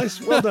job.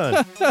 Nice, well done.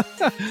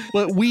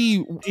 But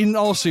we, in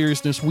all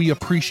seriousness, we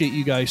appreciate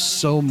you guys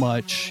so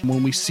much.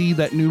 When we see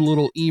that new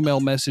little email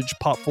message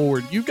pop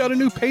forward, you've got a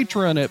new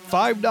patron at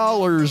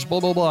 $5, blah,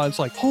 blah, blah. It's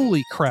like,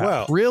 holy crap.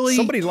 Wow. Really?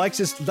 Somebody likes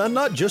us,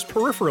 not just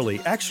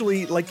peripherally,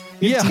 actually, like,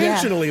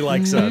 intentionally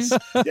likes us.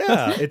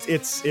 Yeah,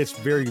 it's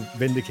very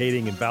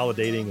vindicating and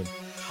validating, and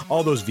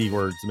all those V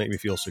words make me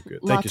feel so good.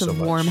 Thank you so much.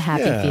 Lots of warm,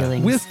 happy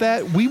feelings. With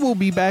that, we will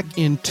be back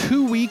in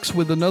 2 weeks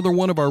with another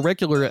one of our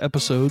regular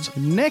episodes.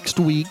 Next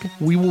week,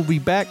 we will be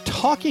back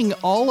talking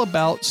all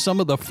about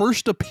some of the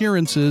first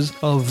appearances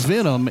of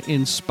Venom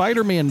in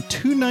Spider-Man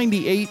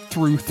 298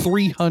 through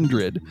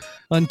 300.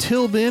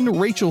 Until then,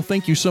 Rachel,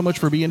 thank you so much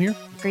for being here.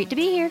 Great to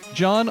be here.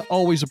 John,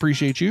 always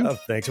appreciate you. Oh,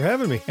 thanks for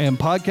having me. And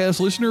podcast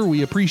listener,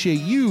 we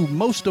appreciate you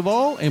most of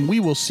all, and we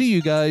will see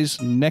you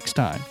guys next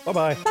time.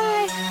 Bye-bye. Bye.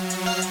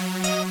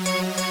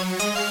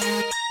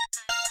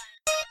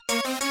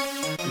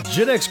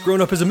 Gen X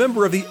Grown Up is a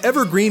member of the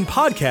Evergreen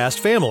Podcast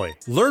family.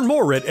 Learn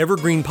more at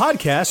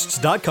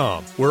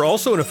evergreenpodcasts.com. We're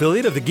also an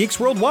affiliate of the Geeks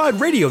Worldwide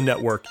Radio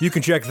Network. You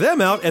can check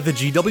them out at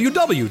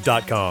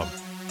thegww.com.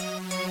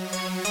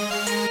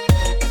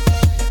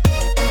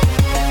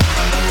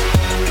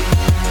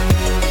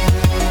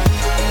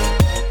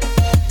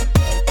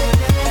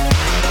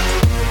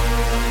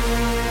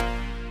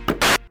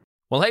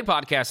 Well, hey,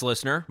 podcast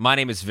listener. My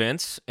name is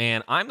Vince,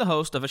 and I'm the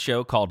host of a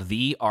show called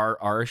The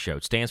RR Show.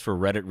 It stands for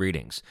Reddit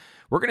Readings.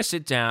 We're going to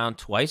sit down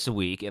twice a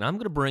week, and I'm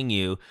going to bring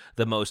you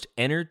the most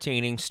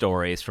entertaining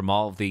stories from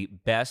all of the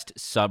best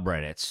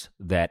subreddits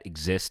that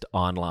exist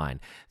online.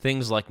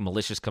 Things like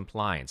malicious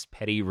compliance,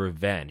 petty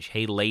revenge,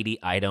 hey, lady,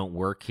 I don't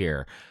work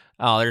here.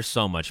 Oh, there's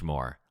so much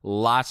more.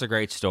 Lots of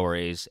great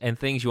stories and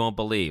things you won't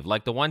believe.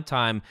 Like the one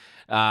time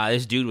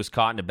this dude was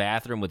caught in a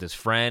bathroom with his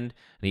friend,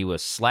 and he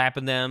was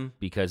slapping them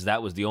because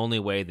that was the only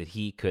way that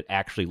he could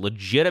actually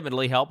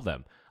legitimately help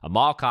them. A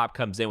mall cop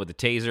comes in with a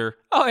taser.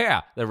 Oh,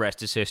 yeah, the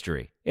rest is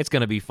history. It's going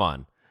to be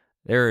fun.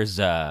 There's,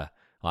 I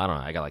don't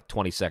know, I got like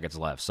 20 seconds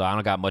left, so I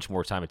don't got much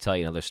more time to tell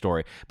you another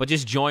story. But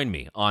just join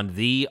me on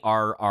The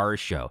RR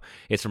Show.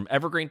 It's from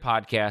Evergreen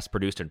Podcast,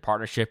 produced in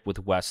partnership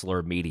with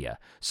Wessler Media.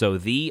 So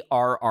The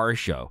RR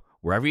Show,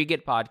 wherever you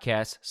get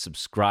podcasts,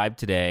 subscribe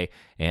today.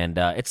 And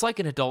it's like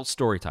an adult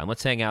story time.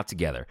 Let's hang out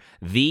together.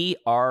 The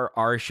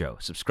RR Show.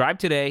 Subscribe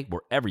today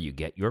wherever you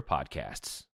get your podcasts.